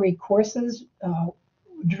 Introductory courses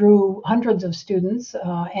drew hundreds of students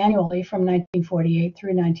annually from 1948 through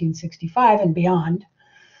 1965 and beyond.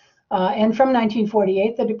 And from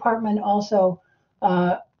 1948, the department also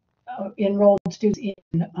enrolled students in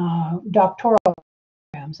doctoral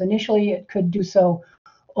programs. Initially, it could do so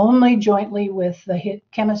only jointly with the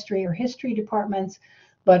chemistry or history departments,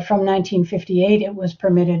 but from 1958, it was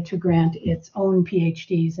permitted to grant its own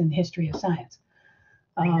PhDs in history of science.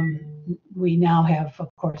 We now have,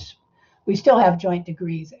 of course, we still have joint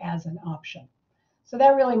degrees as an option. So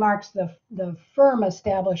that really marks the firm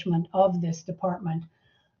establishment of this department,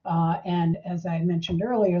 and as I mentioned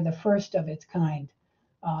earlier, the first of its kind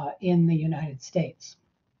in the United States.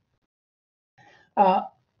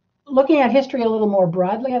 Looking at history a little more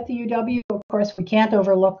broadly at the UW, of course, we can't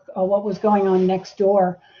overlook what was going on next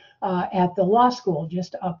door at the law school,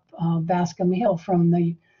 just up Bascom Hill from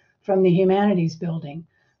the humanities building.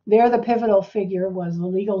 There, the pivotal figure was the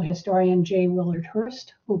legal historian J. Willard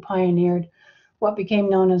Hurst, who pioneered what became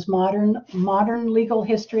known as modern legal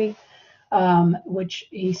history, which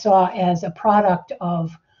he saw as a product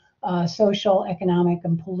of social, economic,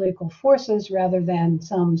 and political forces rather than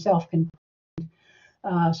some self-contained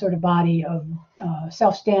sort of body of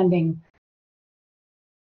self-standing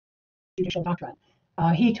judicial doctrine.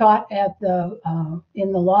 He taught at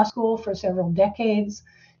in the law school for several decades.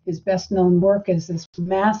 His best-known work is this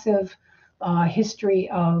massive history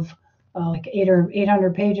of like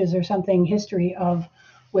 800 pages or something, history of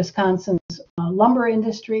Wisconsin's lumber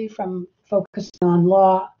industry, from focusing on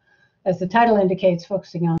law, as the title indicates,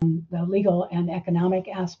 focusing on the legal and economic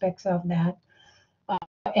aspects of that.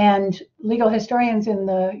 And legal historians in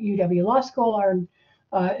the UW Law School are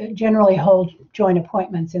generally hold joint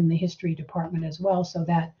appointments in the history department as well, so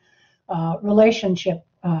that relationship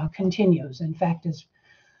continues. In fact, is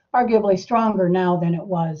arguably stronger now than it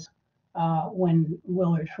was when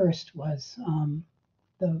Willard Hurst was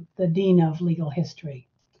the dean of legal history.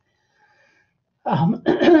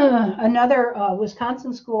 Another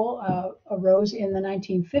Wisconsin school arose in the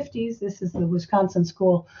 1950s. This is the Wisconsin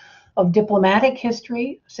School of Diplomatic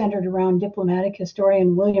History, centered around diplomatic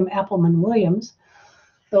historian William Appleman Williams.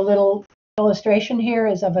 The little illustration here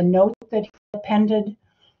is of a note that he appended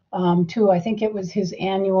to, I think it was his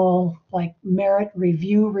annual merit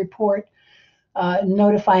review report,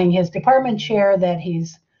 notifying his department chair that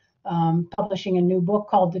he's publishing a new book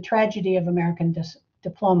called The Tragedy of American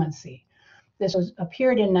Diplomacy. This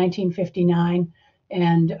appeared in 1959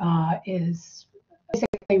 and is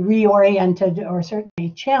basically reoriented, or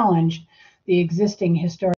certainly challenged, the existing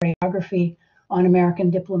historiography on American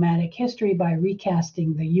diplomatic history by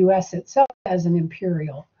recasting the U.S. itself as an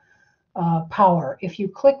imperial power. If you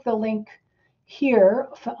click the link here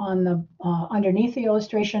on the underneath the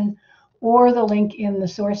illustration, or the link in the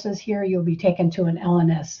sources here, you'll be taken to an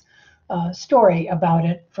LNS story about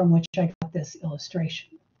it, from which I got this illustration.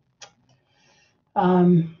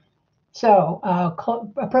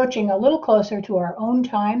 Approaching a little closer to our own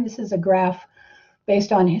time, this is a graph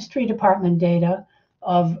based on history department data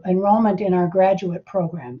of enrollment in our graduate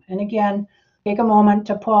program. And again, take a moment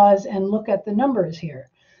to pause and look at the numbers here.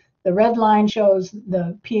 The red line shows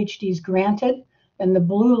the PhDs granted, and the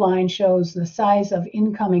blue line shows the size of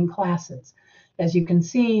incoming classes. As you can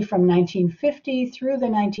see, from 1950 through the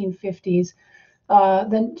 1950s,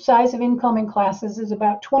 the size of incoming classes is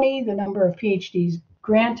about 20. The number of PhDs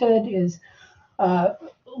granted is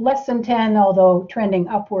less than 10, although trending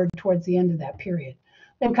upward towards the end of that period.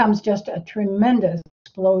 Then comes just a tremendous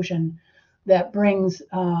explosion that brings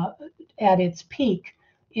at its peak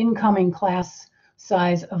incoming class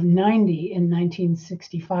size of 90 in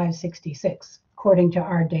 1965-66, according to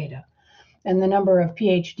our data. And the number of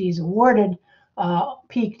PhDs awarded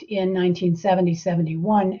peaked in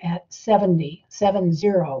 1970-71 at 70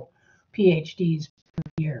 PhDs per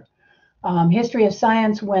year. History of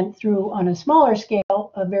science went through, on a smaller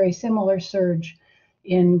scale, a very similar surge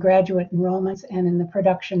in graduate enrollments and in the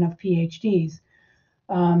production of PhDs.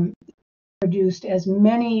 Produced as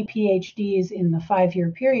many PhDs in the 5-year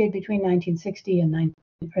period between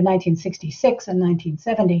 1966 and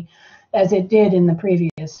 1970 as it did in the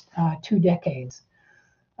previous 2 decades.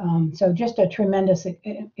 So just a tremendous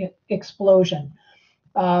explosion.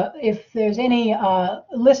 If there's any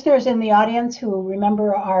listeners in the audience who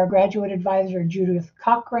remember our graduate advisor, Judith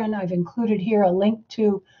Cochran, I've included here a link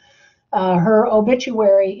to her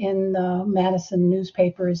obituary in the Madison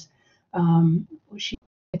newspapers.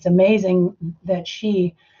 It's amazing that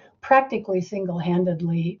she practically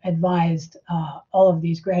single-handedly advised all of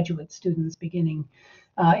these graduate students beginning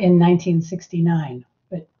in 1969.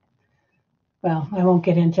 But, well, I won't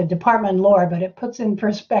get into department lore, but it puts in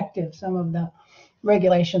perspective some of the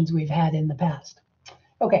regulations we've had in the past.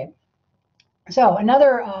 Okay, so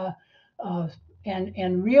another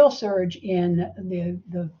and real surge in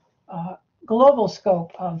the global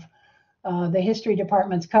scope of the history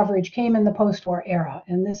department's coverage came in the post-war era.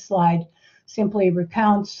 And this slide simply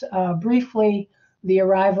recounts briefly the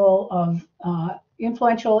arrival of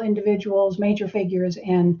influential individuals, major figures,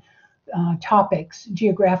 and topics,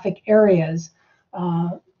 geographic areas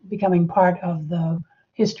becoming part of the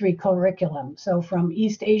history curriculum. So from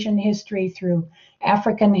East Asian history through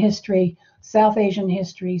African history, South Asian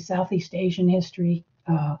history, Southeast Asian history,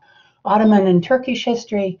 Ottoman and Turkish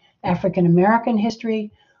history, African American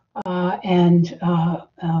history, and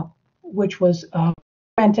which was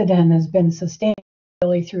prevented and has been sustained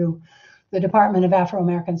really through the Department of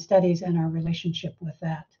Afro-American Studies and our relationship with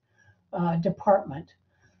that department.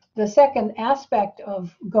 The second aspect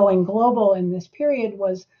of going global in this period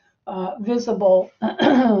was visible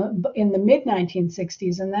in the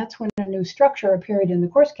mid-1960s, and that's when a new structure appeared in the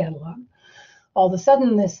course catalog, all of a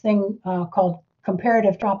sudden this thing called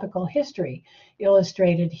comparative tropical history,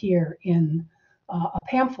 illustrated here in a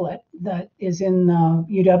pamphlet that is in the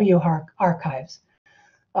UW archives.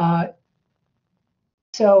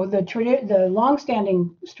 So the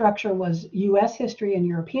longstanding structure was U.S. history and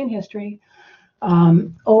European history.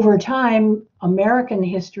 Over time, American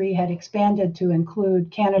history had expanded to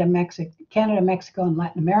include Canada, Mexico, and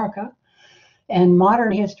Latin America. And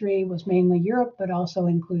modern history was mainly Europe, but also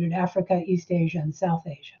included Africa, East Asia, and South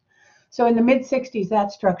Asia. So in the mid-60s,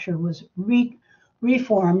 that structure was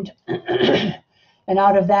reformed. And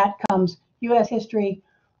out of that comes U.S. history,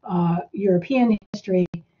 European history,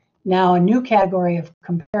 now a new category of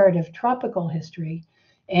comparative tropical history,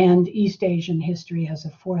 and East Asian history as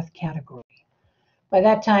a fourth category. By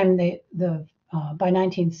that time, by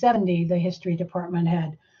 1970, the history department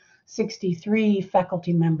had 63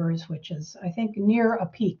 faculty members, which is, I think, near a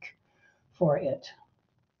peak for it.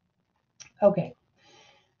 Okay.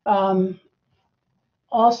 Also,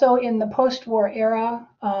 in the post-war era,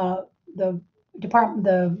 the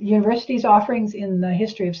university's offerings in the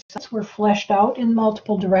history of science were fleshed out in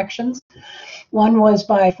multiple directions. One was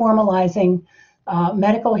by formalizing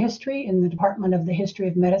medical history in the Department of the History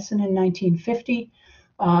of Medicine in 1950.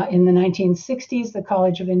 In the 1960s, the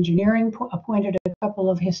College of Engineering appointed a couple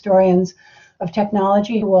of historians of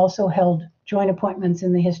technology who also held joint appointments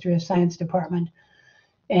in the History of Science department.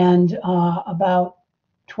 And about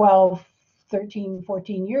 12, 13,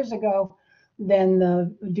 14 years ago, then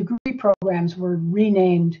the degree programs were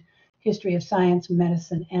renamed History of Science,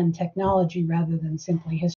 Medicine, and Technology rather than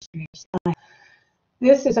simply History of Science.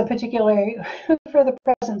 This is a particularly, for the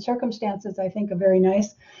present circumstances, I think a very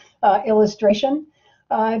nice illustration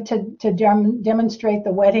to demonstrate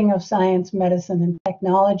the wedding of science, medicine, and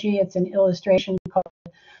technology. It's an illustration called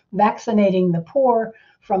Vaccinating the Poor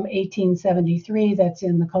from 1873 that's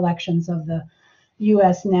in the collections of the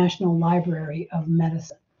U.S. National Library of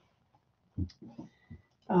Medicine.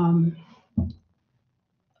 The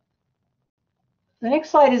next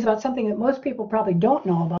slide is about something that most people probably don't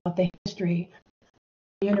know about the history of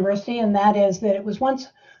the university, and that is that it was once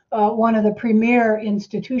one of the premier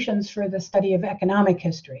institutions for the study of economic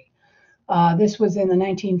history. This was in the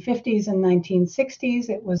 1950s and 1960s.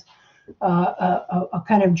 It was a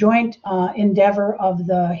kind of joint endeavor of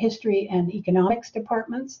the history and economics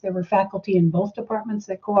departments. There were faculty in both departments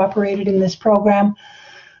that cooperated in this program.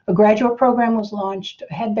 A graduate program was launched,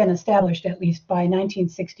 had been established at least by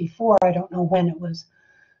 1964. I don't know when it was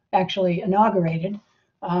actually inaugurated.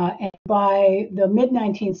 And by the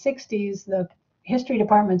mid-1960s, the history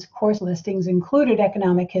department's course listings included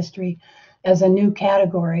economic history as a new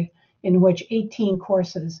category in which 18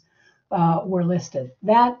 courses were listed.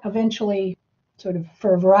 That eventually, sort of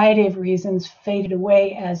for a variety of reasons, faded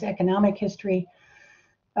away as economic history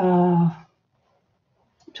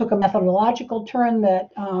took a methodological turn that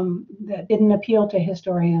didn't appeal to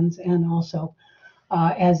historians, and also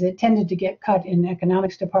as it tended to get cut in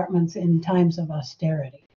economics departments in times of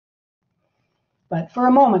austerity. But for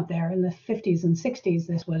a moment there, in the 50s and 60s,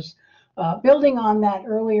 this was building on that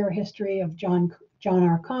earlier history of John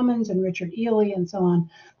R. Commons and Richard Ely and so on.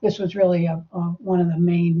 This was really one of the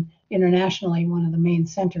main, internationally, one of the main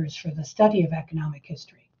centers for the study of economic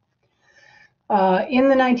history. In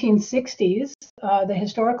the 1960s, the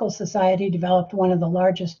Historical Society developed one of the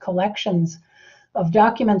largest collections of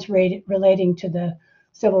documents relating to the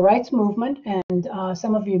civil rights movement, and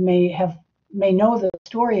some of you may know the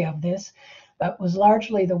story of this. That was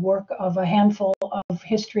largely the work of a handful of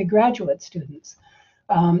history graduate students.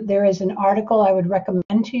 There is an article I would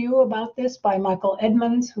recommend to you about this by Michael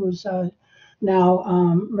Edmonds, who's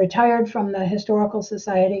now retired from the Historical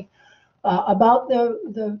Society, about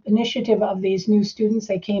the initiative of these new students.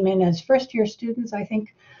 They came in as first-year students, I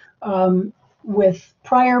think, with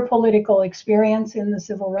prior political experience in the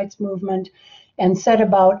civil rights movement, and set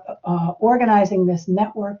about organizing this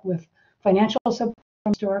network with financial support from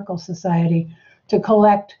the Historical Society to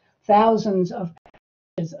collect thousands of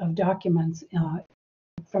pages of documents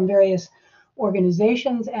from various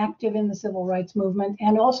organizations active in the civil rights movement,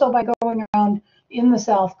 and also by going around in the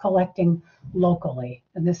South collecting locally.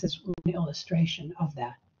 And this is an illustration of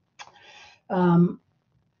that. There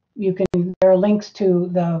are links to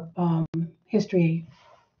the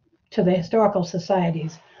Historical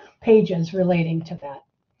Society's pages relating to that.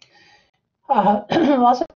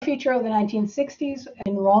 Also a feature of the 1960s,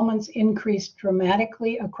 enrollments increased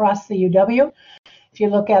dramatically across the UW. If you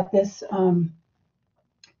look at this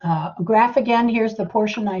graph again, here's the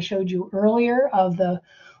portion I showed you earlier of the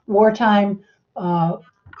wartime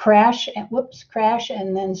crash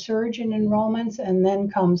and then surge in enrollments, and then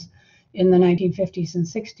comes in the 1950s and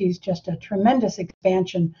 60s, just a tremendous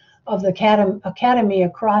expansion of the academy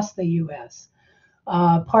across the U.S.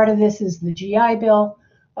 Part of this is the GI Bill.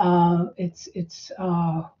 It's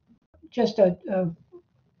just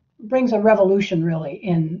brings a revolution really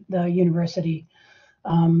in the university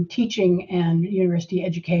teaching and university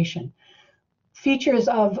education. Features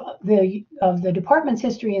of the department's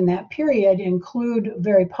history in that period include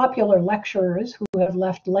very popular lecturers who have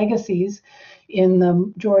left legacies in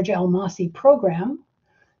the George L. Massey program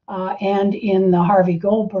and in the Harvey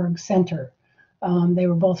Goldberg Center. They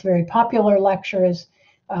were both very popular lecturers.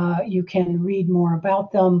 You can read more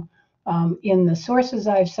about them in the sources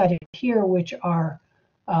I've cited here, which are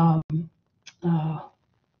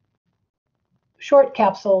short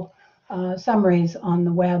capsule summaries on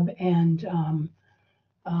the web. And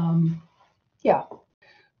yeah,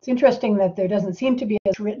 it's interesting that there doesn't seem to be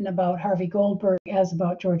as written about Harvey Goldberg as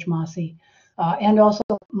about George Massey. And also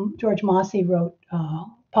George Massey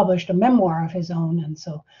published a memoir of his own. And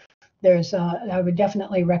so I would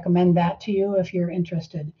definitely recommend that to you if you're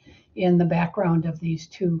interested in the background of these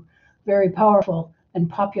two very powerful and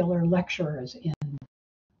popular lecturers in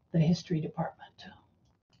the history department.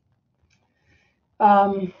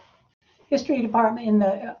 History department, in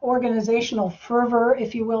the organizational fervor,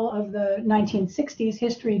 if you will, of the 1960s,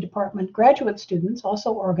 history department graduate students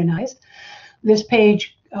also organized. This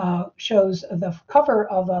page shows the cover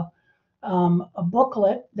of a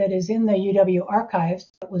booklet that is in the UW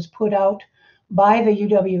archives that was put out by the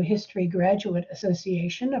UW History Graduate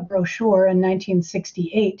Association, a brochure in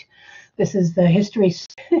 1968. This is the History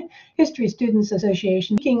Students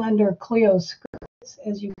Association, speaking under Cleo's skirts,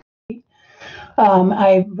 as you can see.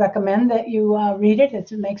 I recommend that you read it.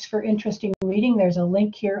 It makes for interesting reading. There's a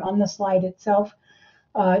link here on the slide itself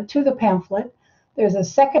to the pamphlet. There's a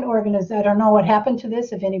second organization. I don't know what happened to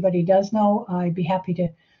this. If anybody does know, I'd be happy to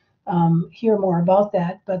hear more about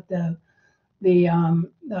that. But the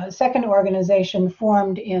second organization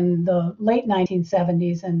formed in the late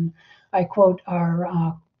 1970s, and I quote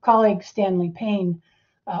our colleague Stanley Payne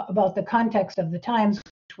about the context of the times,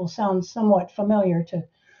 which will sound somewhat familiar to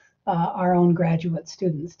our own graduate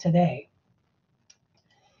students today.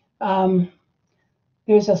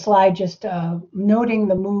 Here's a slide just noting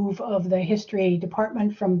the move of the history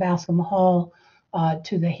department from Bascom Hall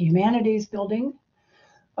to the Humanities building.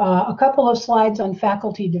 A couple of slides on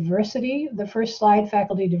faculty diversity. The first slide,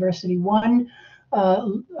 Faculty Diversity 1,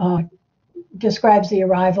 describes the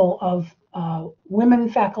arrival of women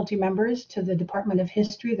faculty members to the Department of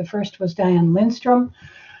History. The first was Diane Lindstrom,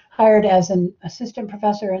 hired as an assistant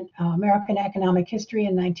professor in American Economic History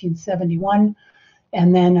in 1971.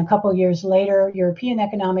 And then a couple years later, European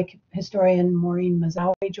economic historian Maureen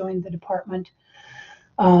Mazawi joined the department.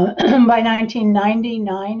 By 1990,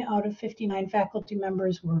 9 out of 59 faculty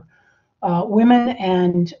members were women,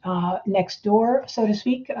 and next door, so to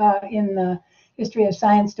speak, in the History of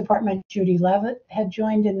Science department, Judy Levitt had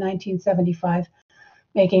joined in 1975,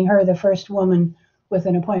 making her the first woman with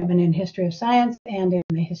an appointment in History of Science and in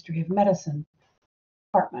the History of Medicine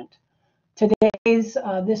department. Today's,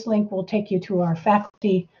 this link will take you to our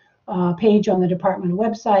faculty page on the department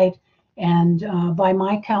website, and by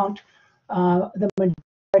my count, the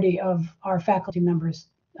majority of our faculty members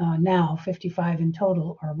now, 55 in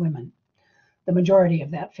total, are women. The majority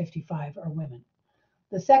of that 55 are women.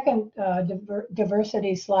 The second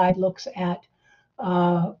diversity slide looks at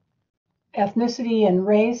ethnicity and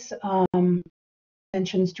race.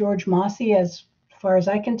 Mentions George Massey, as far as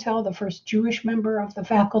I can tell, the first Jewish member of the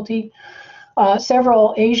faculty.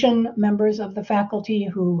 Several Asian members of the faculty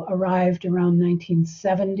who arrived around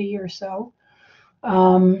 1970 or so.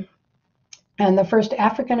 And the first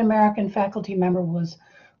African-American faculty member was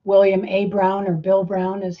William A. Brown, or Bill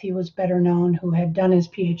Brown, as he was better known, who had done his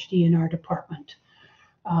PhD in our department.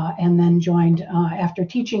 And then joined, after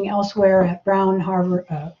teaching elsewhere at Brown and Harvard,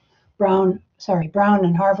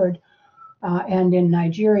 and in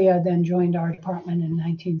Nigeria, then joined our department in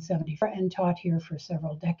 1974 and taught here for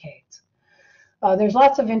several decades. There's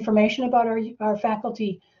lots of information about our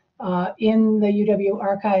faculty in the UW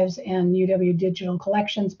archives and UW digital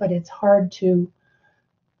collections, but it's hard to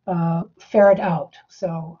ferret out.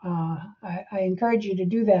 So I encourage you to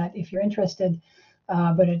do that if you're interested,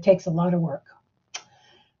 but it takes a lot of work.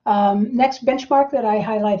 Next benchmark that I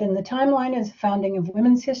highlight in the timeline is the founding of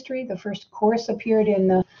women's history. The first course appeared in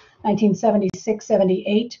the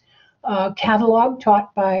 1976-78 catalog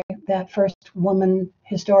taught by that first woman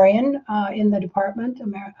historian in the department,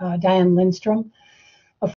 Diane Lindstrom.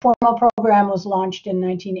 A formal program was launched in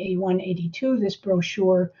 1981-82. This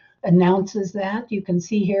brochure announces that. You can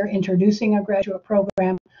see here, introducing a graduate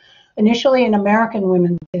program. initially in American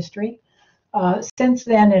women's history. Since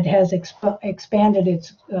then, it has expanded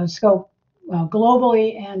its scope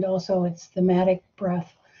globally and also its thematic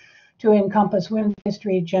breadth to encompass women's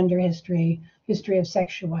history, gender history, history of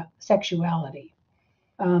sexuality.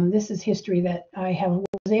 This is history that I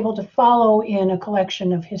was able to follow in a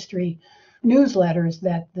collection of history newsletters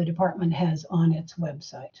that the department has on its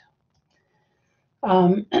website.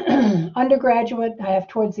 Undergraduate, I have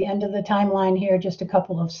towards the end of the timeline here just a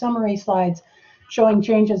couple of summary slides showing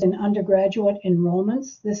changes in undergraduate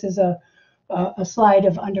enrollments. This is a slide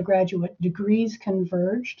of undergraduate degrees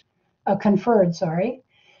conferred,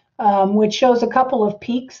 which shows a couple of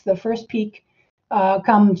peaks. The first peak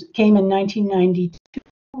came in 1992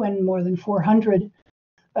 when more than 400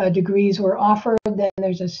 degrees were offered. Then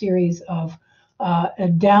there's a series of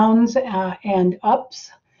downs and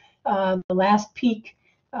ups. The last peak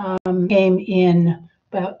came in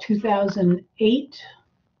about 2008,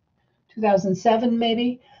 2007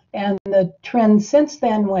 maybe, and the trend since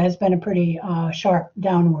then has been a pretty sharp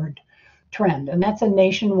downward trend, and that's a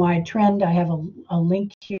nationwide trend. I have a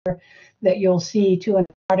link here that you'll see to an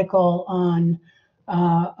article on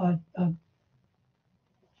a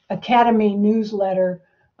Academy newsletter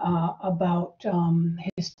about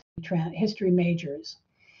history majors,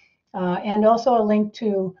 and also a link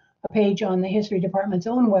to a page on the history department's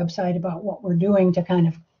own website about what we're doing to kind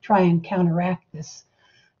of try and counteract this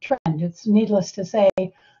trend. It's needless to say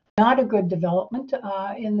not a good development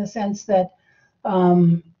in the sense that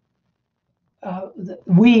I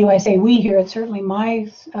say we here, it's certainly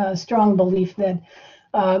my strong belief that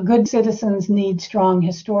good citizens need strong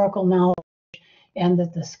historical knowledge, and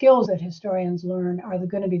that the skills that historians learn are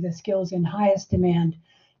going to be the skills in highest demand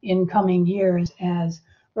in coming years as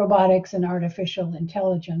robotics and artificial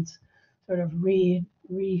intelligence sort of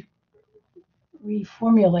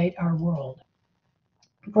reformulate our world.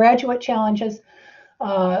 Graduate challenges.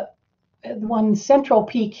 One central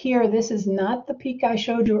peak here, this is not the peak I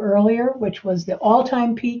showed you earlier, which was the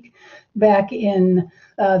all-time peak back in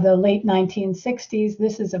the late 1960s.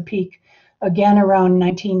 This is a peak again around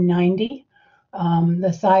 1990.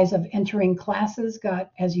 The size of entering classes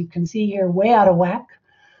got, as you can see here, way out of whack.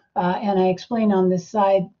 And I explain on this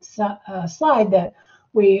slide that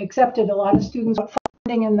we accepted a lot of students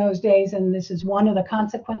funding in those days, and this is one of the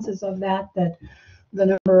consequences of that the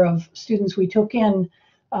number of students we took in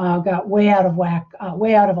got way out of whack,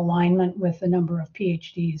 way out of alignment with the number of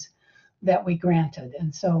PhDs that we granted.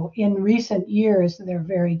 And so in recent years, they're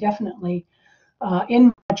very definitely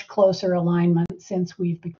in much closer alignment since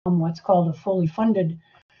we've become what's called a fully funded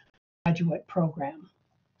graduate program.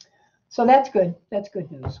 So that's good. That's good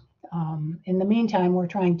news. In the meantime, we're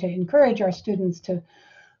trying to encourage our students to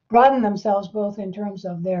broaden themselves both in terms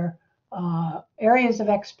of their areas of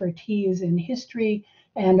expertise in history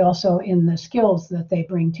and also in the skills that they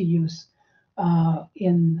bring to use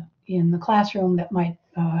in the classroom that might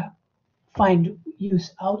find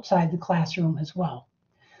use outside the classroom as well.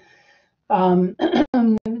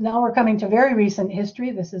 Now we're coming to very recent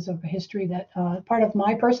history. This is a history that part of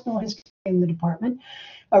my personal history in the department,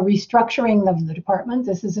 a restructuring of the department.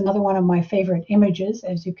 This is another one of my favorite images,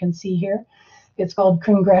 as you can see here. It's called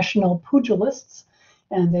Congressional Pugilists,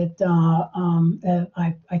 and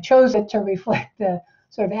I chose it to reflect the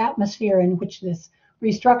sort of atmosphere in which this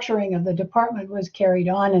restructuring of the department was carried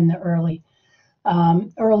on in the early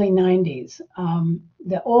 90s.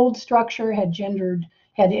 The old structure had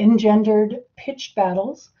engendered pitched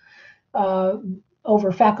battles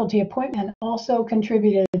over faculty appointment, and also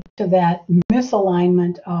contributed to that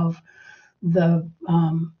misalignment of the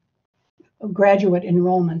graduate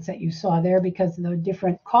enrollments that you saw there, because the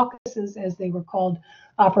different caucuses, as they were called,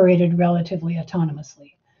 operated relatively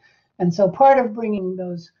autonomously. And so part of bringing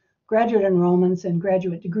those graduate enrollments and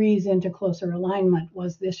graduate degrees into closer alignment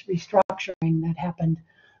was this restructuring that happened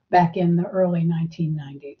back in the early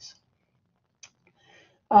 1990s.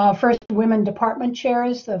 First women department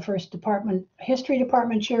chairs. The first history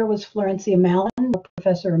department chair was Florencia Mallon,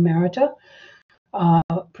 Professor Emerita,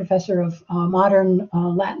 Professor of Modern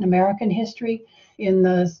Latin American History. In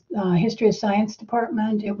the History of Science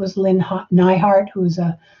department, it was Lynn Neihart, who's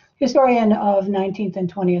a historian of 19th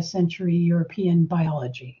and 20th century European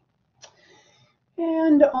biology.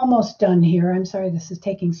 And almost done here. I'm sorry this is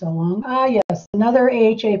taking so long. Yes, another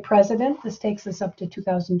AHA president. This takes us up to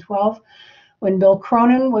 2012. When Bill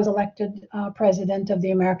Cronin was elected president of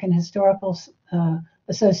the American Historical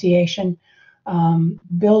Association,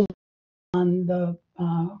 building on the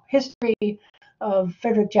history of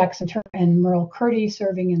Frederick Jackson Turner and Merle Curdy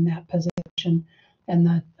serving in that position, and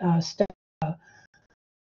the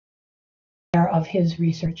of his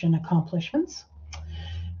research and accomplishments.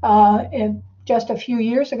 Just a few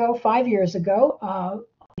years ago, 5 years ago,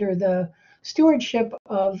 under the stewardship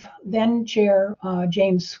of then Chair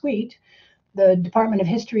James Sweet, the Department of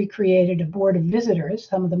History created a board of visitors.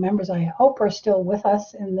 Some of the members, I hope, are still with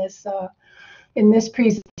us in this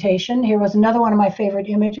presentation. Here was another one of my favorite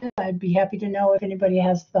images. I'd be happy to know if anybody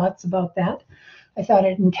has thoughts about that. I thought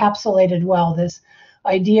it encapsulated well this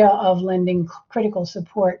idea of lending critical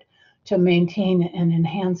support to maintain and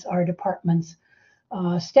enhance our department's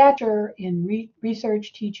stature in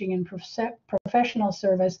research, teaching, and professional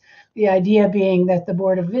service. The idea being that the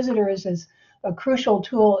Board of Visitors is a crucial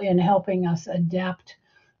tool in helping us adapt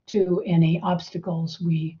to any obstacles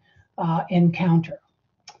we encounter.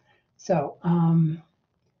 So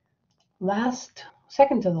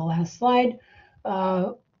second to the last slide,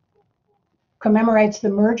 commemorates the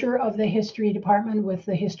merger of the History Department with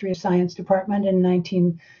the History of Science Department in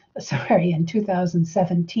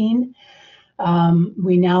 2017.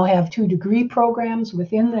 We now have 2 degree programs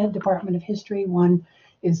within the Department of History. One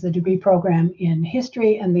is the degree program in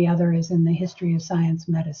history, and the other is in the history of science,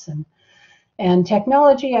 medicine, and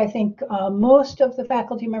technology. I think most of the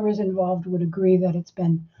faculty members involved would agree that it's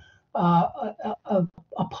been a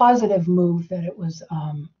positive move, that it was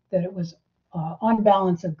on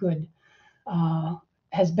balance a good,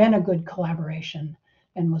 has been a good collaboration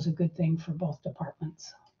and was a good thing for both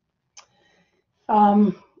departments.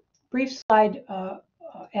 Brief slide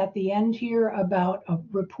at the end here about a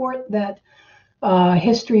report that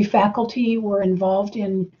history faculty were involved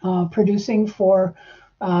in producing for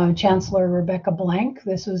Chancellor Rebecca Blank.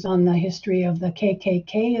 This was on the history of the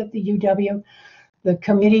KKK at the UW. The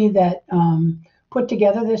committee that put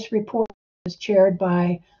together this report was chaired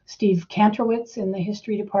by Steve Kantrowitz in the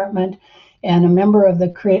history department, and a member of the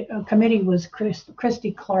committee was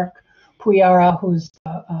Christy Clark Puyara, who's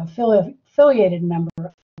an affiliated member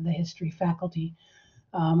of the history faculty.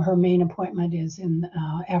 Her main appointment is in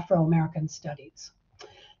Afro-American Studies.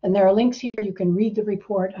 And there are links here. You can read the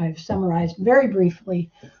report. I've summarized very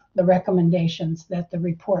briefly the recommendations that the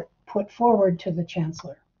report put forward to the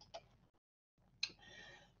Chancellor.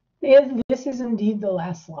 This is indeed the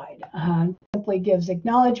last slide. Simply gives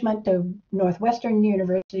acknowledgement to Northwestern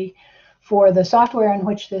University for the software in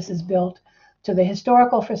which this is built, to the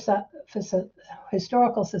Historical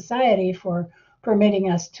Society for permitting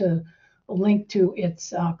us to link to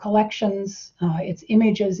its collections, its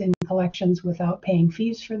images in collections without paying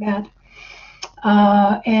fees for that.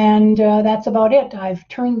 And that's about it. I've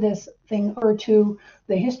turned this thing over to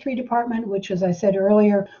the history department, which, as I said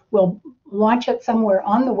earlier, will launch it somewhere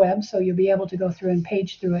on the web, so you'll be able to go through and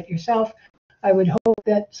page through it yourself. I would hope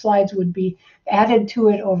that slides would be added to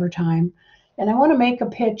it over time. And I want to make a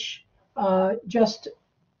pitch just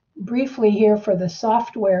briefly here for the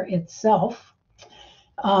software itself.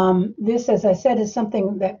 This, as I said, is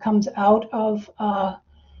something that comes out of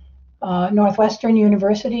Northwestern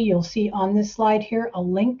University. You'll see on this slide here a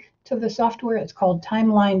link to the software. It's called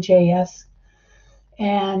Timeline.js.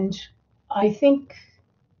 And I think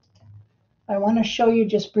I want to show you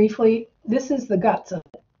just briefly, this is the guts of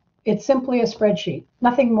it. It's simply a spreadsheet,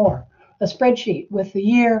 nothing more. A spreadsheet with the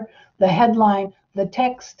year, the headline, the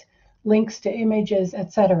text, links to images,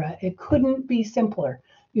 etc. It couldn't be simpler.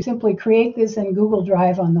 You simply create this in Google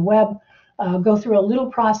Drive on the web, go through a little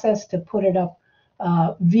process to put it up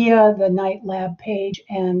via the Night Lab page,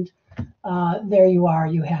 and there you are.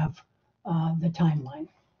 You have the timeline.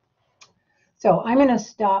 So I'm going to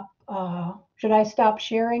stop. Should I stop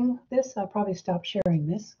sharing this? I'll probably stop sharing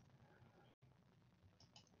this.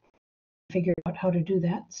 Figure out how to do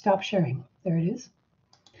that. Stop sharing. There it is.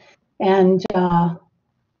 And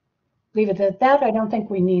leave it at that. I don't think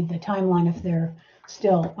we need the timeline if they're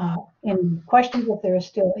still in questions, if there are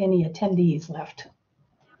still any attendees left.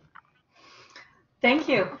 Thank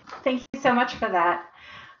you. Thank you so much for that.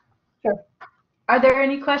 Sure. Are there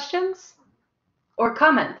any questions or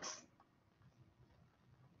comments?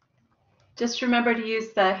 Just remember to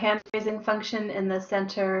use the hand raising function in the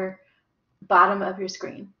center bottom of your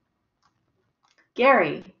screen.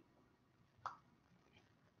 Gary.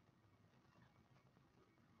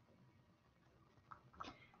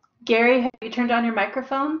 Gary, have you turned on your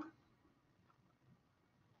microphone?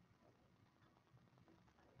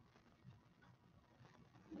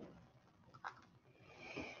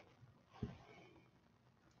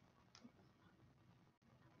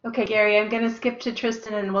 Okay, Gary, I'm going to skip to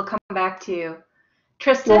Tristan and we'll come back to you.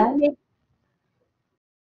 Tristan? Yeah.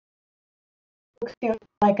 Looks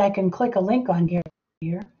like I can click a link on Gary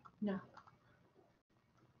here. No.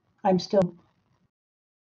 I'm still.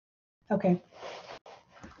 Okay.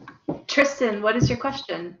 Tristan, what is your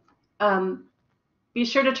question? be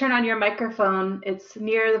sure to turn on your microphone. It's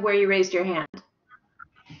near where you raised your hand.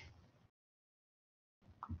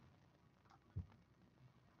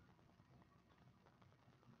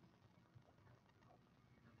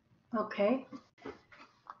 Okay.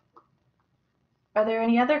 Are there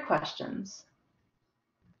any other questions?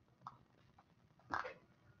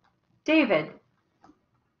 David.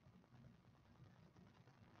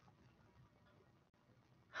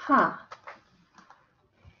 Huh.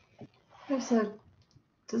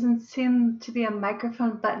 Doesn't seem to be a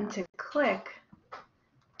microphone button to click.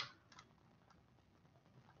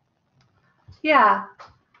 Yeah.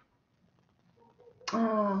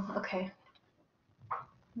 Oh, okay.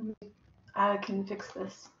 I can fix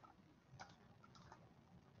this.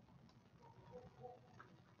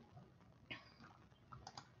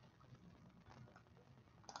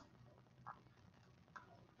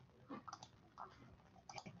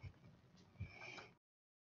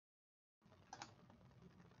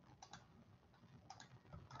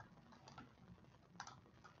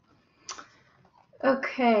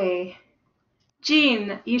 Okay.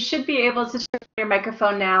 Jean, you should be able to turn on your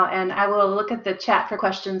microphone now, and I will look at the chat for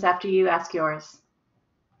questions after you ask yours.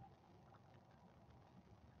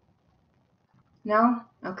 No?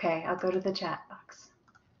 Okay, I'll go to the chat box.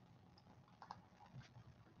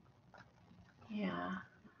 Yeah.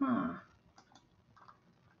 Huh.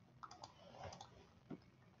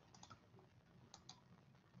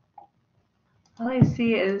 All I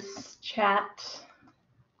see is chat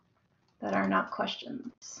that are not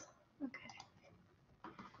questions. Okay.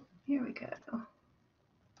 Here we go.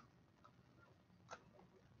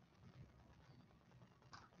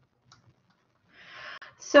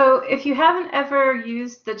 So if you haven't ever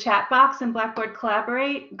used the chat box in Blackboard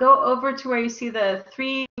Collaborate, go over to where you see the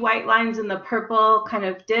 3 white lines in the purple kind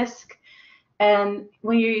of disc. And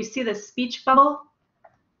when you see the speech bubble,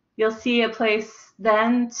 you'll see a place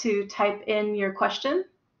then to type in your question.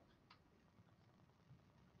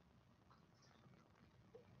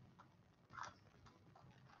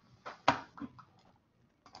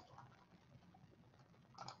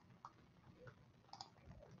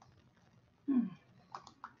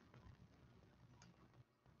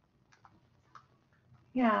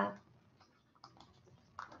 Yeah.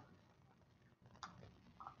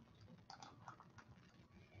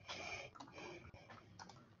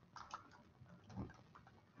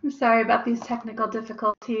 I'm sorry about these technical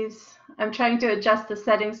difficulties. I'm trying to adjust the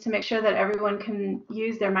settings to make sure that everyone can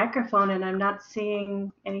use their microphone, and I'm not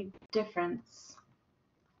seeing any difference.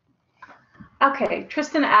 Okay,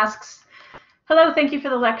 Tristan asks, hello, thank you for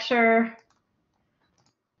the lecture.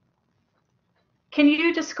 Can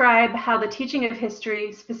you describe how the teaching of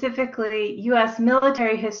history, specifically U.S.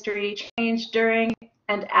 military history, changed during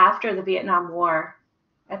and after the Vietnam War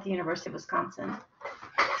at the University of Wisconsin?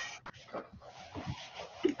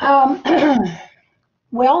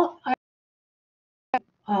 Well,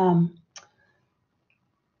 I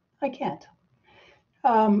can't.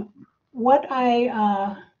 What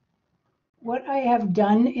I have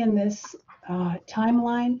done in this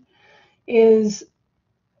timeline is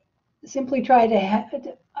simply try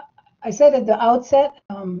to. I said at the outset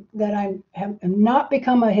that I have not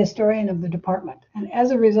become a historian of the department, and as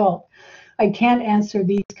a result, I can't answer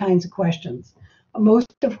these kinds of questions.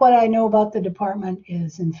 Most of what I know about the department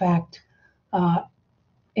is, in fact,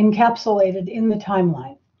 encapsulated in the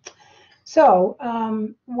timeline. So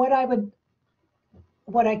what I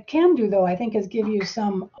can do, though, I think, is give you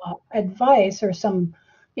some advice or some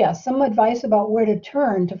advice about where to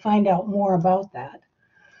turn to find out more about that.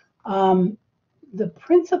 The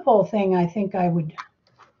principal thing I think I would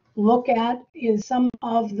look at is some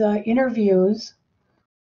of the interviews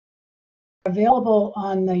available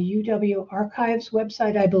on the UW Archives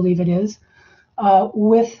website, I believe it is,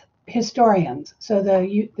 with historians. So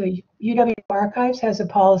the UW Archives has a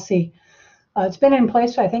policy. It's been in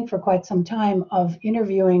place, I think, for quite some time of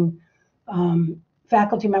interviewing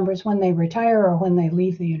faculty members when they retire or when they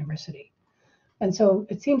leave the university. And so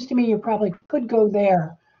it seems to me you probably could go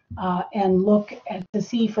there and look to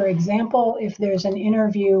see, for example, if there's an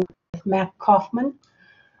interview with Mac Kaufman,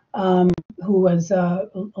 who was a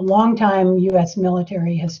longtime U.S.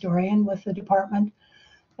 military historian with the department,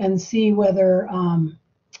 and see whether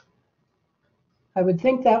I would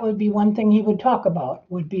think that would be one thing he would talk about,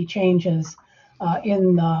 would be changes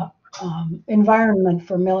in the environment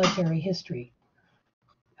for military history.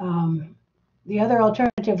 The other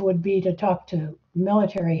alternative would be to talk to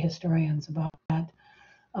military historians about that,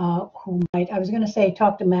 who might, I was going to say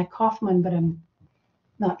talk to Matt Kaufman, but I'm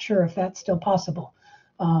not sure if that's still possible.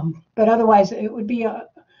 But otherwise, it would be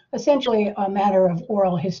essentially a matter of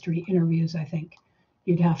oral history interviews, I think.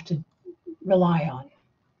 You'd have to rely on.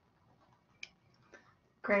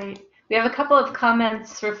 Great. We have a couple of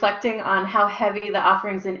comments reflecting on how heavy the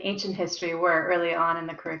offerings in ancient history were early on in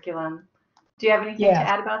the curriculum. Do you have anything to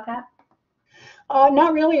add about that?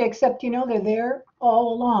 Not really, except, they're there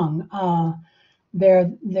all along.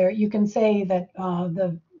 You can say that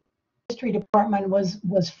the history department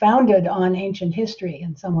was founded on ancient history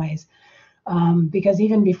in some ways, because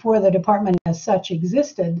even before the department as such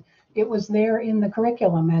existed, it was there in the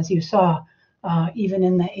curriculum, as you saw, even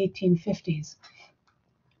in the 1850s.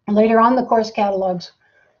 Later on, the course catalogs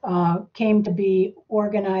came to be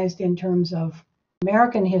organized in terms of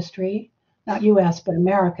American history, not U.S., but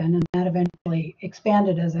American, and that eventually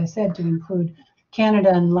expanded, as I said, to include Canada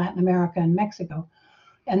and Latin America and Mexico.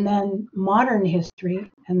 And then modern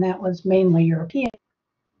history, and that was mainly European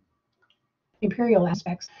imperial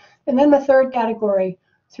aspects. And then the third category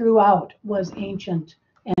throughout was ancient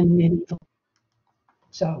and medieval.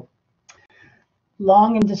 So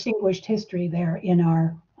long and distinguished history there in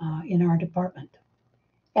our department.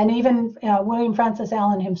 And even William Francis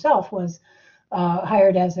Allen himself was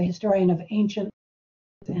hired as a historian of ancient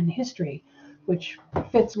and history, which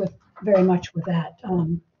fits very much with that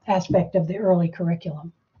aspect of the early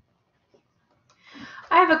curriculum.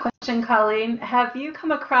 I have a question, Colleen. Have you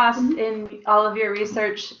come across in all of your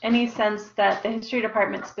research any sense that the history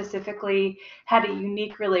department specifically had a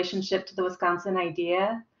unique relationship to the Wisconsin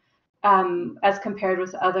idea as compared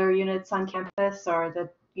with other units on campus or the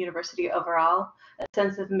university overall? A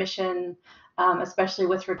sense of mission, especially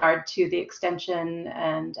with regard to the extension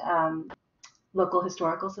and local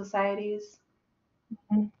historical societies?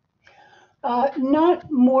 Not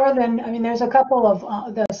more than, there's a couple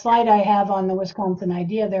of, the slide I have on the Wisconsin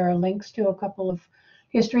idea, there are links to a couple of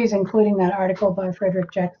histories, including that article by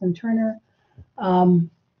Frederick Jackson Turner, and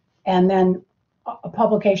then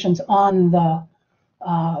publications on the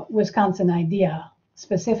Wisconsin idea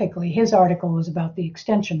specifically. His article was about the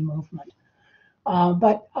extension movement.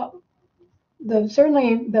 But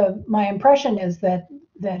certainly my impression is that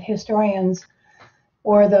historians,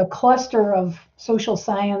 or the cluster of social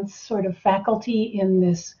science sort of faculty in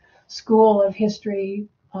this school of history,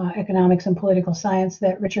 economics, and political science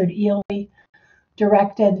that Richard Ely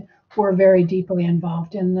directed, were very deeply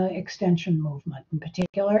involved in the extension movement in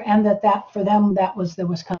particular, and that for them, that was the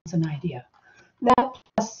Wisconsin idea. That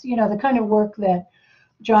plus, the kind of work that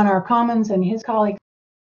John R. Commons and his colleagues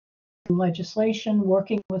in legislation,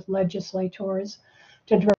 working with legislators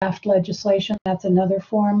to draft legislation, that's another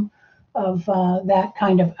form of that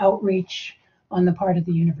kind of outreach on the part of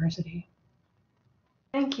the university.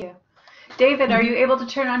 Thank you. David, are you able to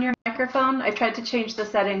turn on your microphone? I tried to change the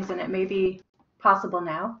settings and it may be possible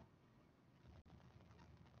now.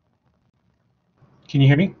 Can you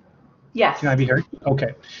hear me? Yes. Can I be heard?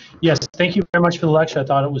 Okay. Yes, thank you very much for the lecture. I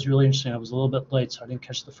thought it was really interesting. I was a little bit late, so I didn't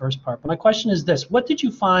catch the first part. But my question is this: what did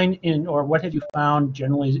you find or what have you found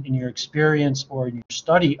generally in your experience or in your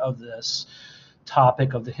study of this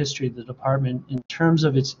topic of the history of the department in terms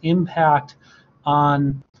of its impact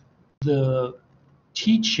on the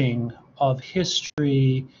teaching of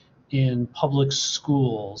history in public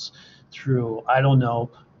schools through, I don't know,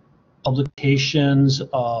 publications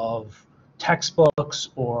of textbooks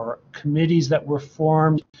or committees that were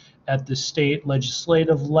formed at the state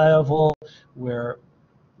legislative level where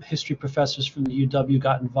history professors from the UW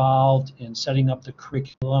got involved in setting up the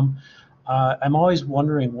curriculum? I'm always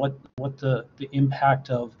wondering what the impact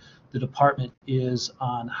of the department is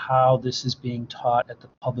on how this is being taught at the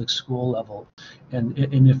public school level, and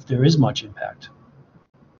if there is much impact.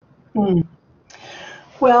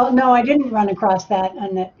 Well, no, I didn't run across that,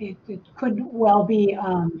 and it could well be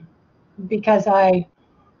because I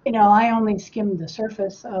only skimmed the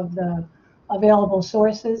surface of the available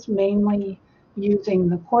sources, mainly using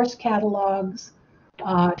the course catalogs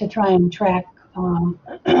to try and track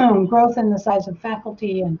growth in the size of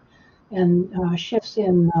faculty and shifts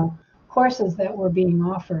in courses that were being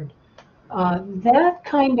offered. That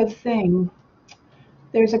kind of thing,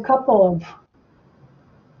 there's a couple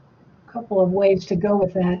of ways to go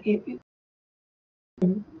with that.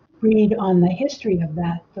 Read on the history of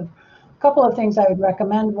that. A couple of things I would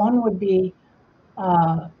recommend. One would be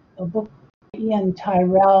a book by Ian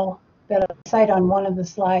Tyrrell that I cite on one of the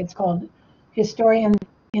slides called Historian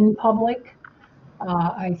in Public.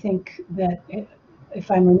 I think that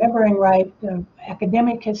if I'm remembering right,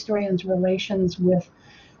 academic historians' relations with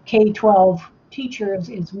K-12 teachers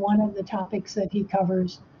is one of the topics that he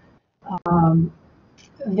covers.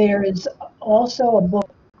 There is also a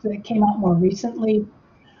book that came out more recently.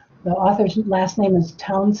 The author's last name is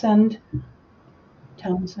Townsend,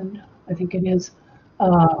 I think it is,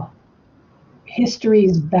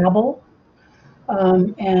 History's Babel,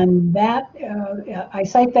 And that, I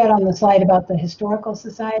cite that on the slide about the Historical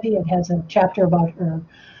Society. It has a chapter about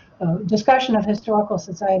discussion of historical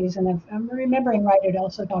societies, and if I'm remembering right, it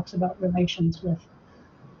also talks about relations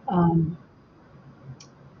um,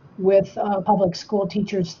 with public school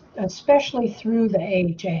teachers, especially through the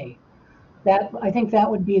AHA. That, I think that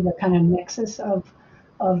would be the kind of nexus of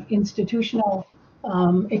institutional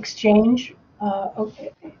exchange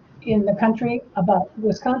in the country. About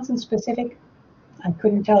Wisconsin specific, I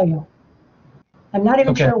couldn't tell you. I'm not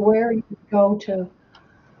even Okay. sure where you would go to,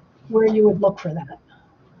 where you would look for that.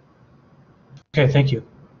 Okay, thank you.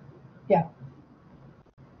 Yeah.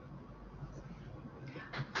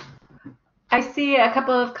 I see a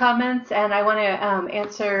couple of comments, and I want to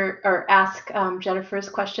answer or ask Jennifer's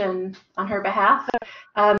question on her behalf.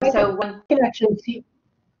 So when I can actually see.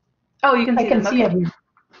 Oh, you can see I can them. see Okay. it here.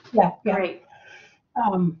 Yeah, yeah. Great.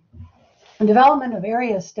 Development of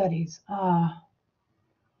area studies.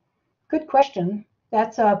 Good question.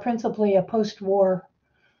 That's principally a post-war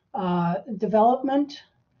development.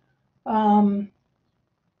 I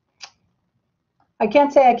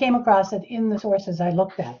can't say I came across it in the sources I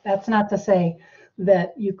looked at. That's not to say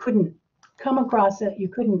that you couldn't come across it, you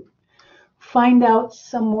couldn't find out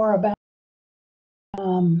some more about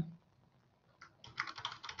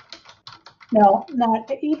no,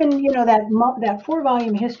 not even, you know, that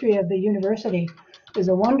 4-volume history of the university is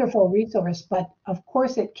a wonderful resource, but of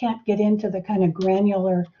course it can't get into the kind of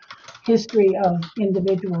granular history of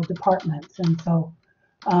individual departments. And so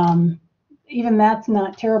even that's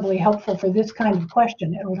not terribly helpful for this kind of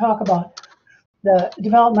question. It will talk about the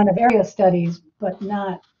development of area studies, but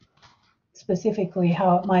not specifically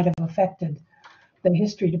how it might have affected the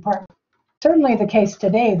history department. Certainly the case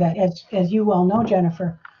today that, as you well know,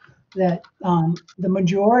 Jennifer, that the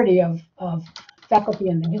majority of faculty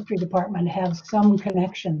in the history department have some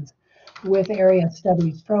connections with area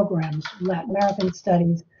studies programs, Latin American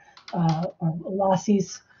studies, or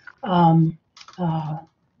LASIS,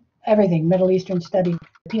 everything, Middle Eastern studies,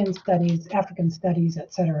 European studies, African studies,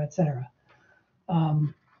 et cetera, et cetera.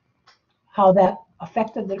 How that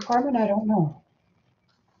affected the department, I don't know.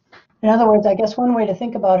 In other words, I guess one way to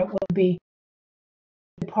think about it would be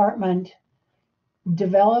the department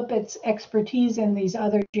develop its expertise in these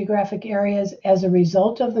other geographic areas as a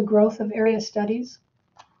result of the growth of area studies,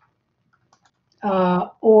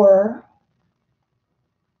 or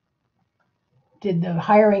did the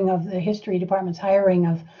hiring of the history department's hiring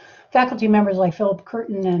of faculty members like Philip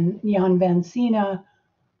Curtin and Jan Van Sina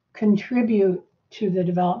contribute to the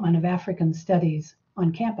development of African studies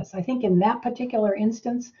on campus? I think in that particular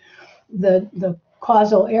instance, the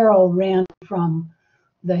causal arrow ran from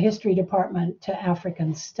the history department to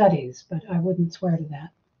African studies, but I wouldn't swear to that.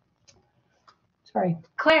 Sorry.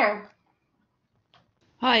 Claire.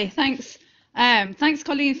 Hi, thanks. Thanks,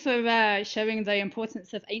 Colleen, for showing the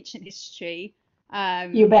importance of ancient history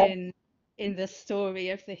You bet. in the story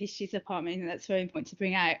of the history department. That's very important to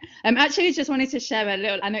bring out. Actually, just wanted to share a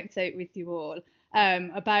little anecdote with you all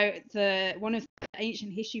about one of the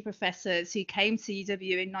ancient history professors who came to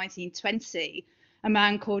UW in 1920, a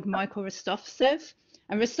man called Michael Rostovtsev.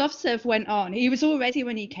 And Rostovtsev went on. He was already,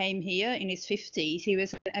 when he came here in his 50s, he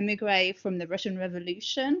was an emigre from the Russian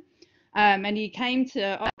Revolution. And he came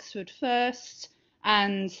to Oxford first,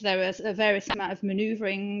 and there was a various amount of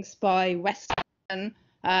manoeuvrings by Western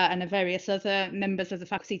and various other members of the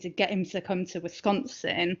faculty to get him to come to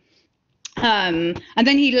Wisconsin. And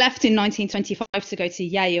then he left in 1925 to go to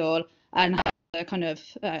Yale and have a kind of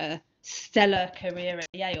stellar career at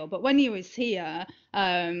Yale. But when he was here,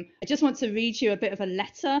 I just want to read you a bit of a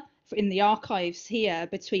letter in the archives here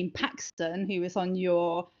between Paxton, who was on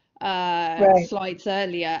your Right. slides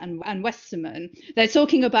earlier, and Westerman. They're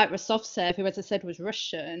talking about Rostovtsev, who, as I said, was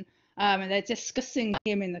Russian, and they're discussing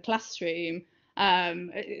him in the classroom.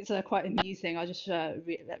 It's quite amusing. I'll just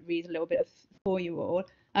read a little bit for you all.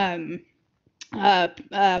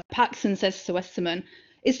 Paxton says to Westerman,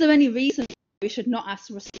 "Is there any reason we should not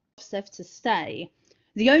ask Rostovtsev to stay?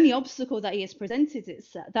 The only obstacle that has presented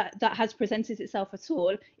itself at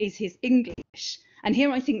all is his English. And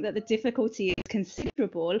here I think that the difficulty is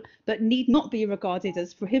considerable, but need not be regarded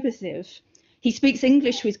as prohibitive. He speaks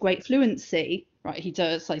English with great fluency." Right, he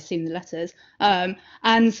does, I've seen the letters.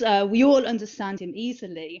 And we all understand him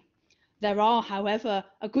easily. There are, however,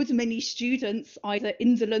 a good many students, either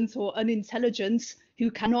indolent or unintelligent,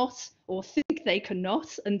 who cannot, or think they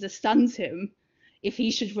cannot, understand him. If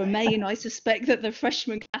he should remain, I suspect that the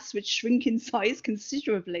freshman class would shrink in size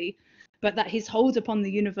considerably, but that his hold upon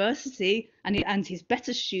the university and his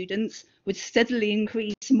better students would steadily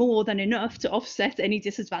increase more than enough to offset any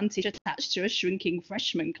disadvantage attached to a shrinking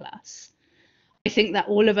freshman class. I think that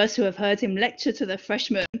all of us who have heard him lecture to the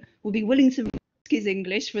freshmen will be willing to risk his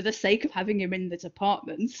English for the sake of having him in the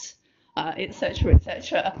department,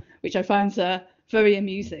 etc., which I find very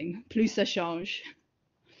amusing. Plus ça change.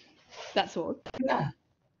 That's all. Yeah.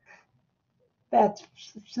 That's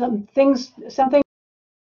something.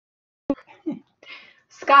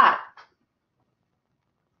 Scott.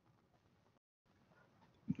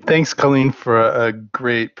 Thanks, Colleen, for a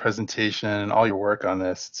great presentation and all your work on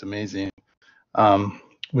this. It's amazing.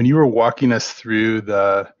 When you were walking us through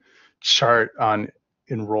the chart on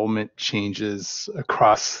enrollment changes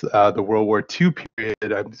across the World War II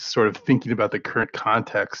period, I'm sort of thinking about the current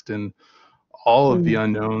context and all of the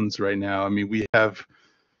unknowns right now. I mean, we have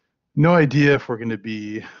no idea if we're going to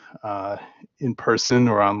be in person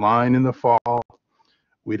or online in the fall.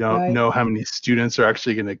 We don't know how many students are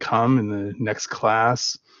actually going to come in the next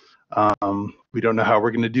class. We don't know how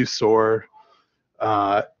we're going to do SOAR.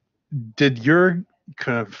 Did your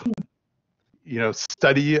kind of,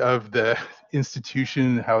 study of the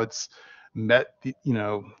institution, how it's met the,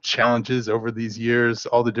 challenges over these years,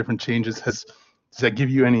 all the different changes, does that give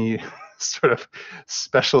you any sort of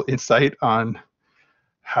special insight on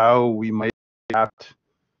how we might adapt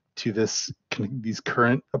to these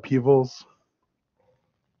current upheavals?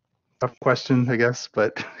 Tough question, I guess,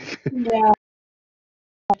 but Yeah.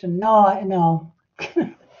 No.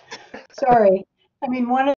 Sorry. I mean,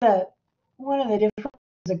 one of the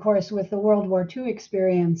differences, of course, with the World War II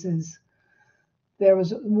experiences, there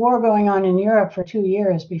was war going on in Europe for 2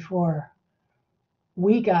 years before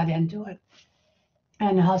we got into it,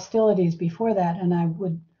 and hostilities before that. And I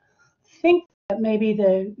would think that maybe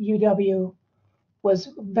the UW was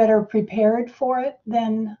better prepared for it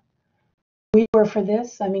than we were for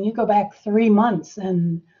this. I mean, you go back 3 months,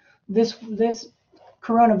 and this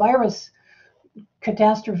coronavirus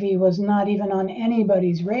catastrophe was not even on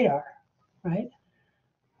anybody's radar, right?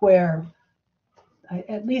 Where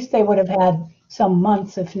at least they would have had some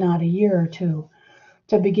months, if not a year or two,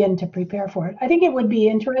 to begin to prepare for it. I think it would be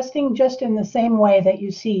interesting, just in the same way that you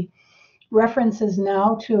see references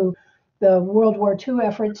now to the World War II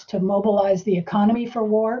efforts to mobilize the economy for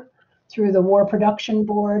war through the War Production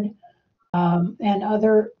Board and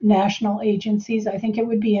other national agencies. I think it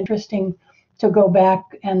would be interesting to go back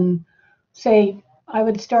and say, I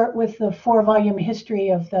would start with the 4-volume history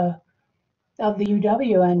of the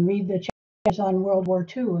UW and read the chapters on World War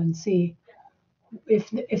II and see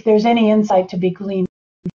if there's any insight to be gleaned.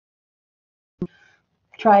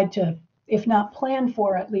 Tried to, if not plan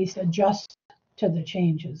for, at least adjust to the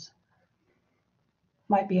changes.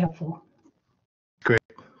 Might be helpful. Great.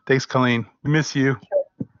 Thanks, Colleen. We miss you. Sure.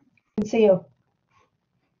 Good to see you.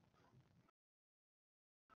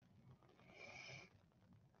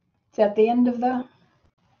 Is that the end of the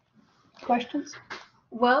questions?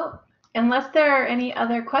 Well, unless there are any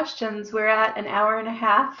other questions, we're at an hour and a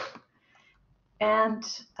half. And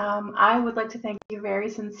I would like to thank you very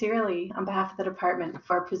sincerely on behalf of the department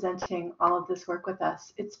for presenting all of this work with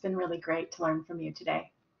us. It's been really great to learn from you today.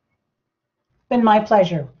 Been my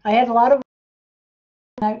pleasure. I had a lot of,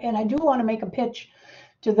 and I do want to make a pitch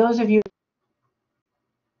to those of you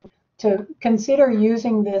to consider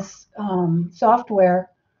using this software,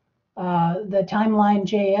 the Timeline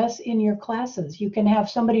JS, in your classes. You can have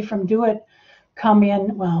somebody from Do It come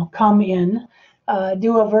in,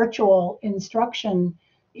 do a virtual instruction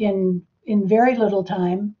in very little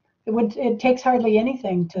time. It takes hardly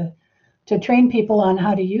anything to train people on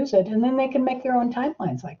how to use it, and then they can make their own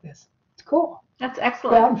timelines like this. It's cool. That's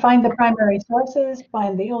excellent. Go out and find the primary sources,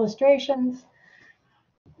 find the illustrations,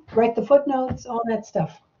 write the footnotes, all that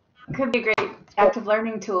stuff. Could be a great active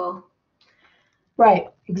learning tool. Right,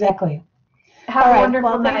 exactly. Have a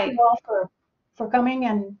wonderful night. Thank you all for coming,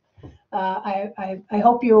 and I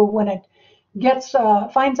hope you, when it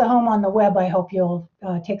finds a home on the web, I hope you'll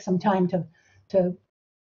take some time to through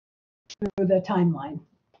the timeline.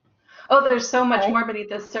 Oh, there's so much more beneath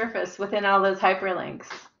the surface within all those hyperlinks.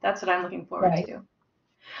 That's what I'm looking forward to.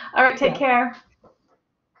 All right, take care.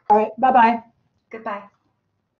 All right, bye-bye. Goodbye.